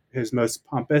indulge his most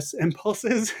pompous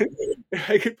impulses, if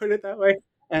I could put it that way.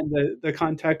 And the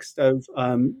context of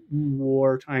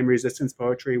wartime resistance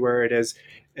poetry, where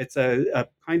it's a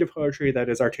kind of poetry that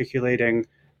is articulating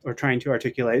or trying to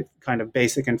articulate kind of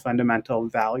basic and fundamental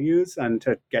values and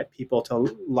to get people to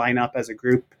line up as a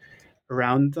group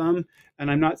around them. And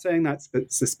I'm not saying that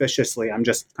suspiciously, I'm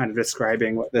just kind of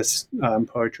describing what this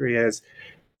poetry is.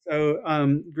 So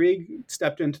Grieg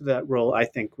stepped into that role, I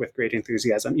think, with great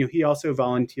enthusiasm. He also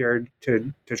volunteered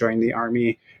to join the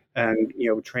army and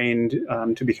trained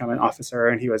to become an officer.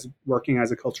 And he was working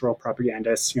as a cultural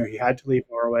propagandist. He had to leave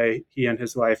Norway. He and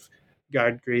his wife,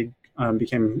 Gerd Grieg,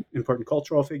 became important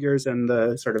cultural figures in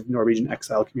the sort of Norwegian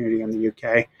exile community in the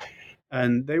UK.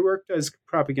 And they worked as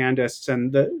propagandists.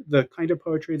 And the kind of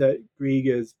poetry that Grieg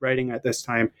is writing at this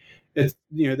time,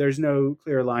 there's no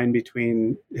clear line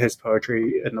between his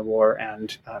poetry in the war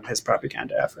and his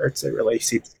propaganda efforts. It really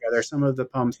seeps together. Some of the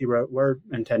poems he wrote were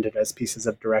intended as pieces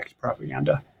of direct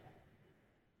propaganda.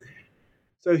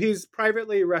 So he's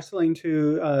privately wrestling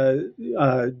to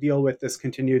deal with this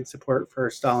continued support for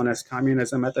Stalinist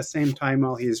communism at the same time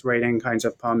while he's writing kinds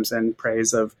of poems in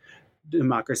praise of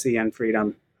democracy and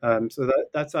freedom. So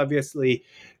that's obviously,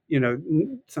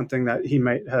 something that he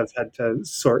might have had to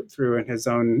sort through in his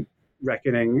own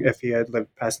reckoning if he had lived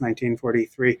past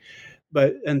 1943.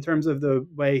 But in terms of the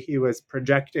way he was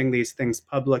projecting these things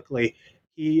publicly,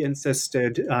 he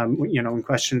insisted, when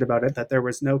questioned about it, that there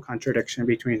was no contradiction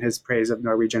between his praise of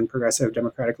Norwegian progressive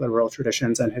democratic liberal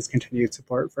traditions and his continued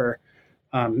support for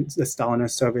the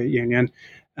Stalinist Soviet Union.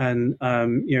 And,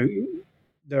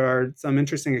 there are some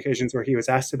interesting occasions where he was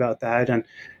asked about that. And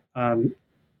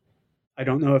I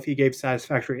don't know if he gave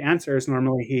satisfactory answers.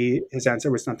 Normally his answer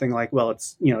was something like, well,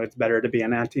 it's better to be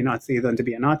an anti-Nazi than to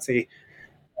be a Nazi.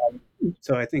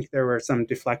 So I think there were some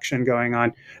deflection going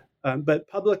on. But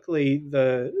publicly,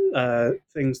 the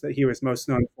things that he was most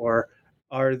known for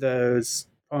are those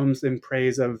poems in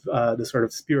praise of the sort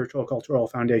of spiritual cultural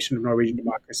foundation of Norwegian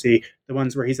democracy, the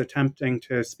ones where he's attempting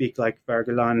to speak like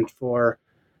Wergeland for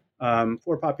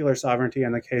popular sovereignty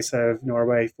in the case of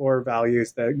Norway, for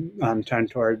values that tend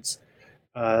towards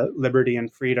liberty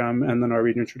and freedom and the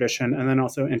Norwegian tradition, and then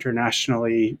also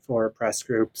internationally for press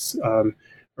groups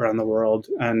around the world.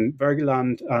 And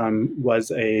Wergeland was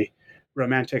a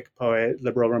romantic poet,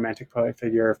 liberal romantic poet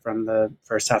figure from the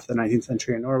first half of the 19th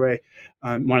century in Norway.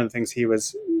 One of the things he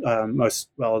was most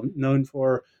well known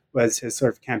for was his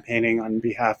sort of campaigning on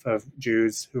behalf of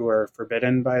Jews who were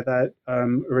forbidden by that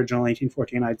original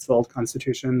 1814 Eidsvold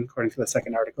constitution, according to the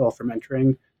second article, from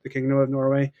entering the Kingdom of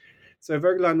Norway. So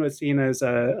Wergeland was seen as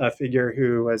a figure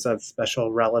who was of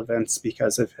special relevance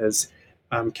because of his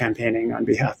campaigning on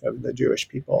behalf of the Jewish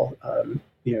people.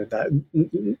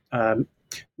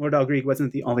 Nordahl Grieg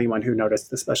wasn't the only one who noticed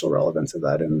the special relevance of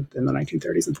that in the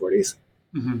 1930s and 40s.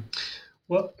 Mm-hmm.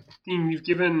 Well, Dean, you've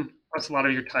given us a lot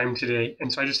of your time today,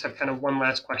 and so I just have kind of one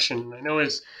last question. I know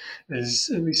as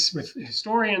at least with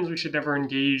historians, we should never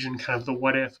engage in kind of the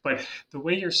what if, but the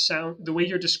way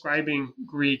you're describing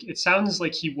Grieg, it sounds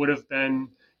like he would have been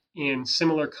in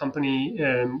similar company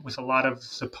with a lot of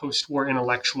the post-war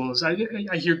intellectuals. I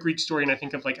hear Grieg's story and I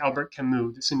think of like Albert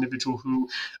Camus, this individual who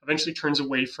eventually turns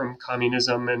away from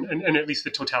communism and at least the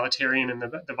totalitarian and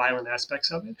the violent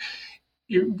aspects of it.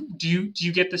 Do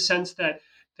you get the sense that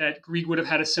Grieg would have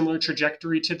had a similar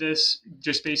trajectory to this,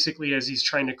 just basically as he's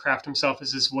trying to craft himself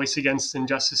as his voice against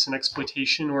injustice and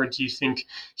exploitation? Or do you think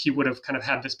he would have kind of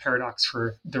had this paradox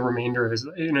for the remainder of his,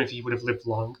 if he would have lived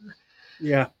longer?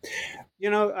 Yeah.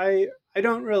 I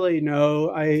don't really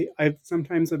know. I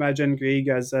sometimes imagine Grieg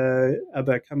as a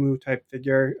Camus type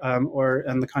figure, or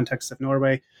in the context of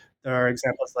Norway, there are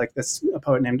examples like this a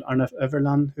poet named Arnulf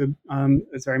Øverland who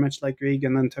is very much like Grieg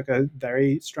and then took a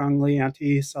very strongly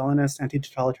anti-Stalinist,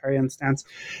 anti-totalitarian stance.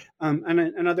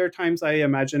 And other times I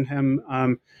imagine him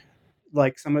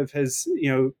like some of his,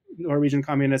 Norwegian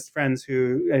communist friends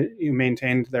who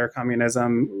maintained their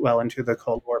communism well into the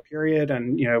Cold War period,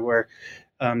 and were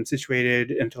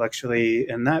situated intellectually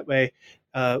in that way,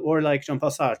 or like Jean-Paul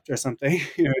Sartre or something.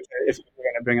 If we're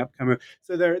going to bring up Camus,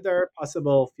 so there are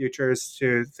possible futures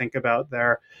to think about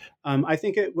there. I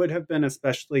think it would have been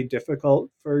especially difficult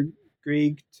for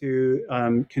Grieg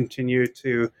to continue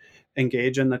to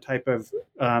engage in the type of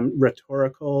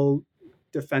rhetorical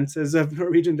defenses of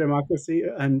Norwegian democracy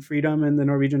and freedom in the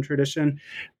Norwegian tradition.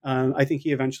 I think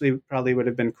he eventually probably would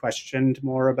have been questioned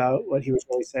more about what he was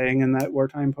really saying in that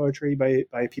wartime poetry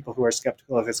by people who are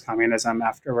skeptical of his communism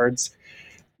afterwards.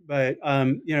 But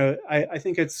I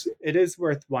think it is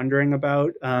worth wondering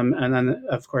about. And then,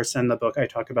 of course, in the book, I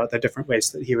talk about the different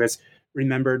ways that he was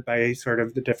remembered by sort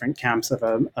of the different camps of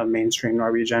a mainstream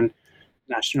Norwegian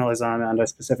nationalism and a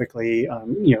specifically,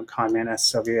 communist,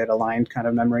 Soviet-aligned kind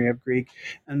of memory of Grieg.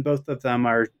 And both of them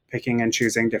are picking and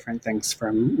choosing different things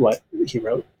from what he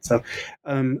wrote. So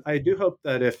I do hope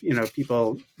that if,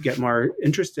 people get more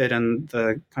interested in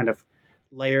the kind of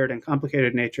layered and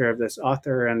complicated nature of this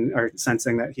author and are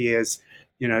sensing that he is,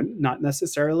 not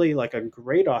necessarily like a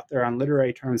great author on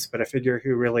literary terms, but a figure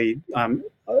who really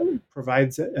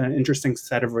provides an interesting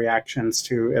set of reactions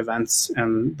to events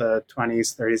in the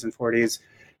 20s, 30s, and 40s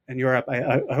in Europe.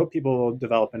 I hope people will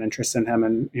develop an interest in him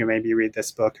and maybe read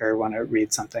this book or want to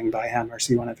read something by him or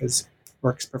see one of his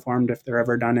works performed if they're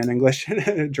ever done in English in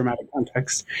a dramatic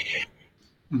context.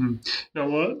 Mm-hmm. No,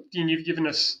 well, Dean, you've given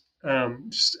us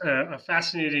just a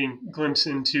fascinating glimpse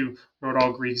into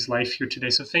Nordahl Grieg's life here today.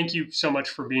 So thank you so much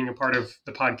for being a part of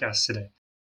the podcast today.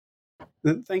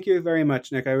 Thank you very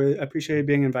much, Nick. I really appreciate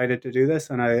being invited to do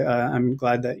this, and I'm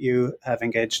glad that you have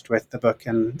engaged with the book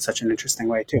in such an interesting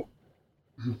way, too.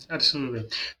 Absolutely.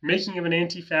 Making of an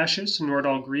Anti-Fascist,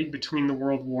 Nordahl Grieg Between the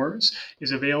World Wars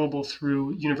is available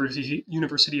through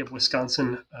University of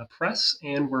Wisconsin Press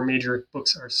and where major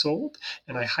books are sold.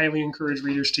 And I highly encourage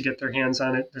readers to get their hands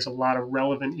on it. There's a lot of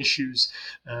relevant issues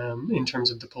in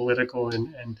terms of the political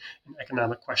and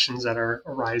economic questions that are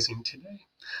arising today.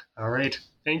 All right.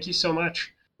 Thank you so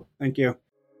much. Thank you.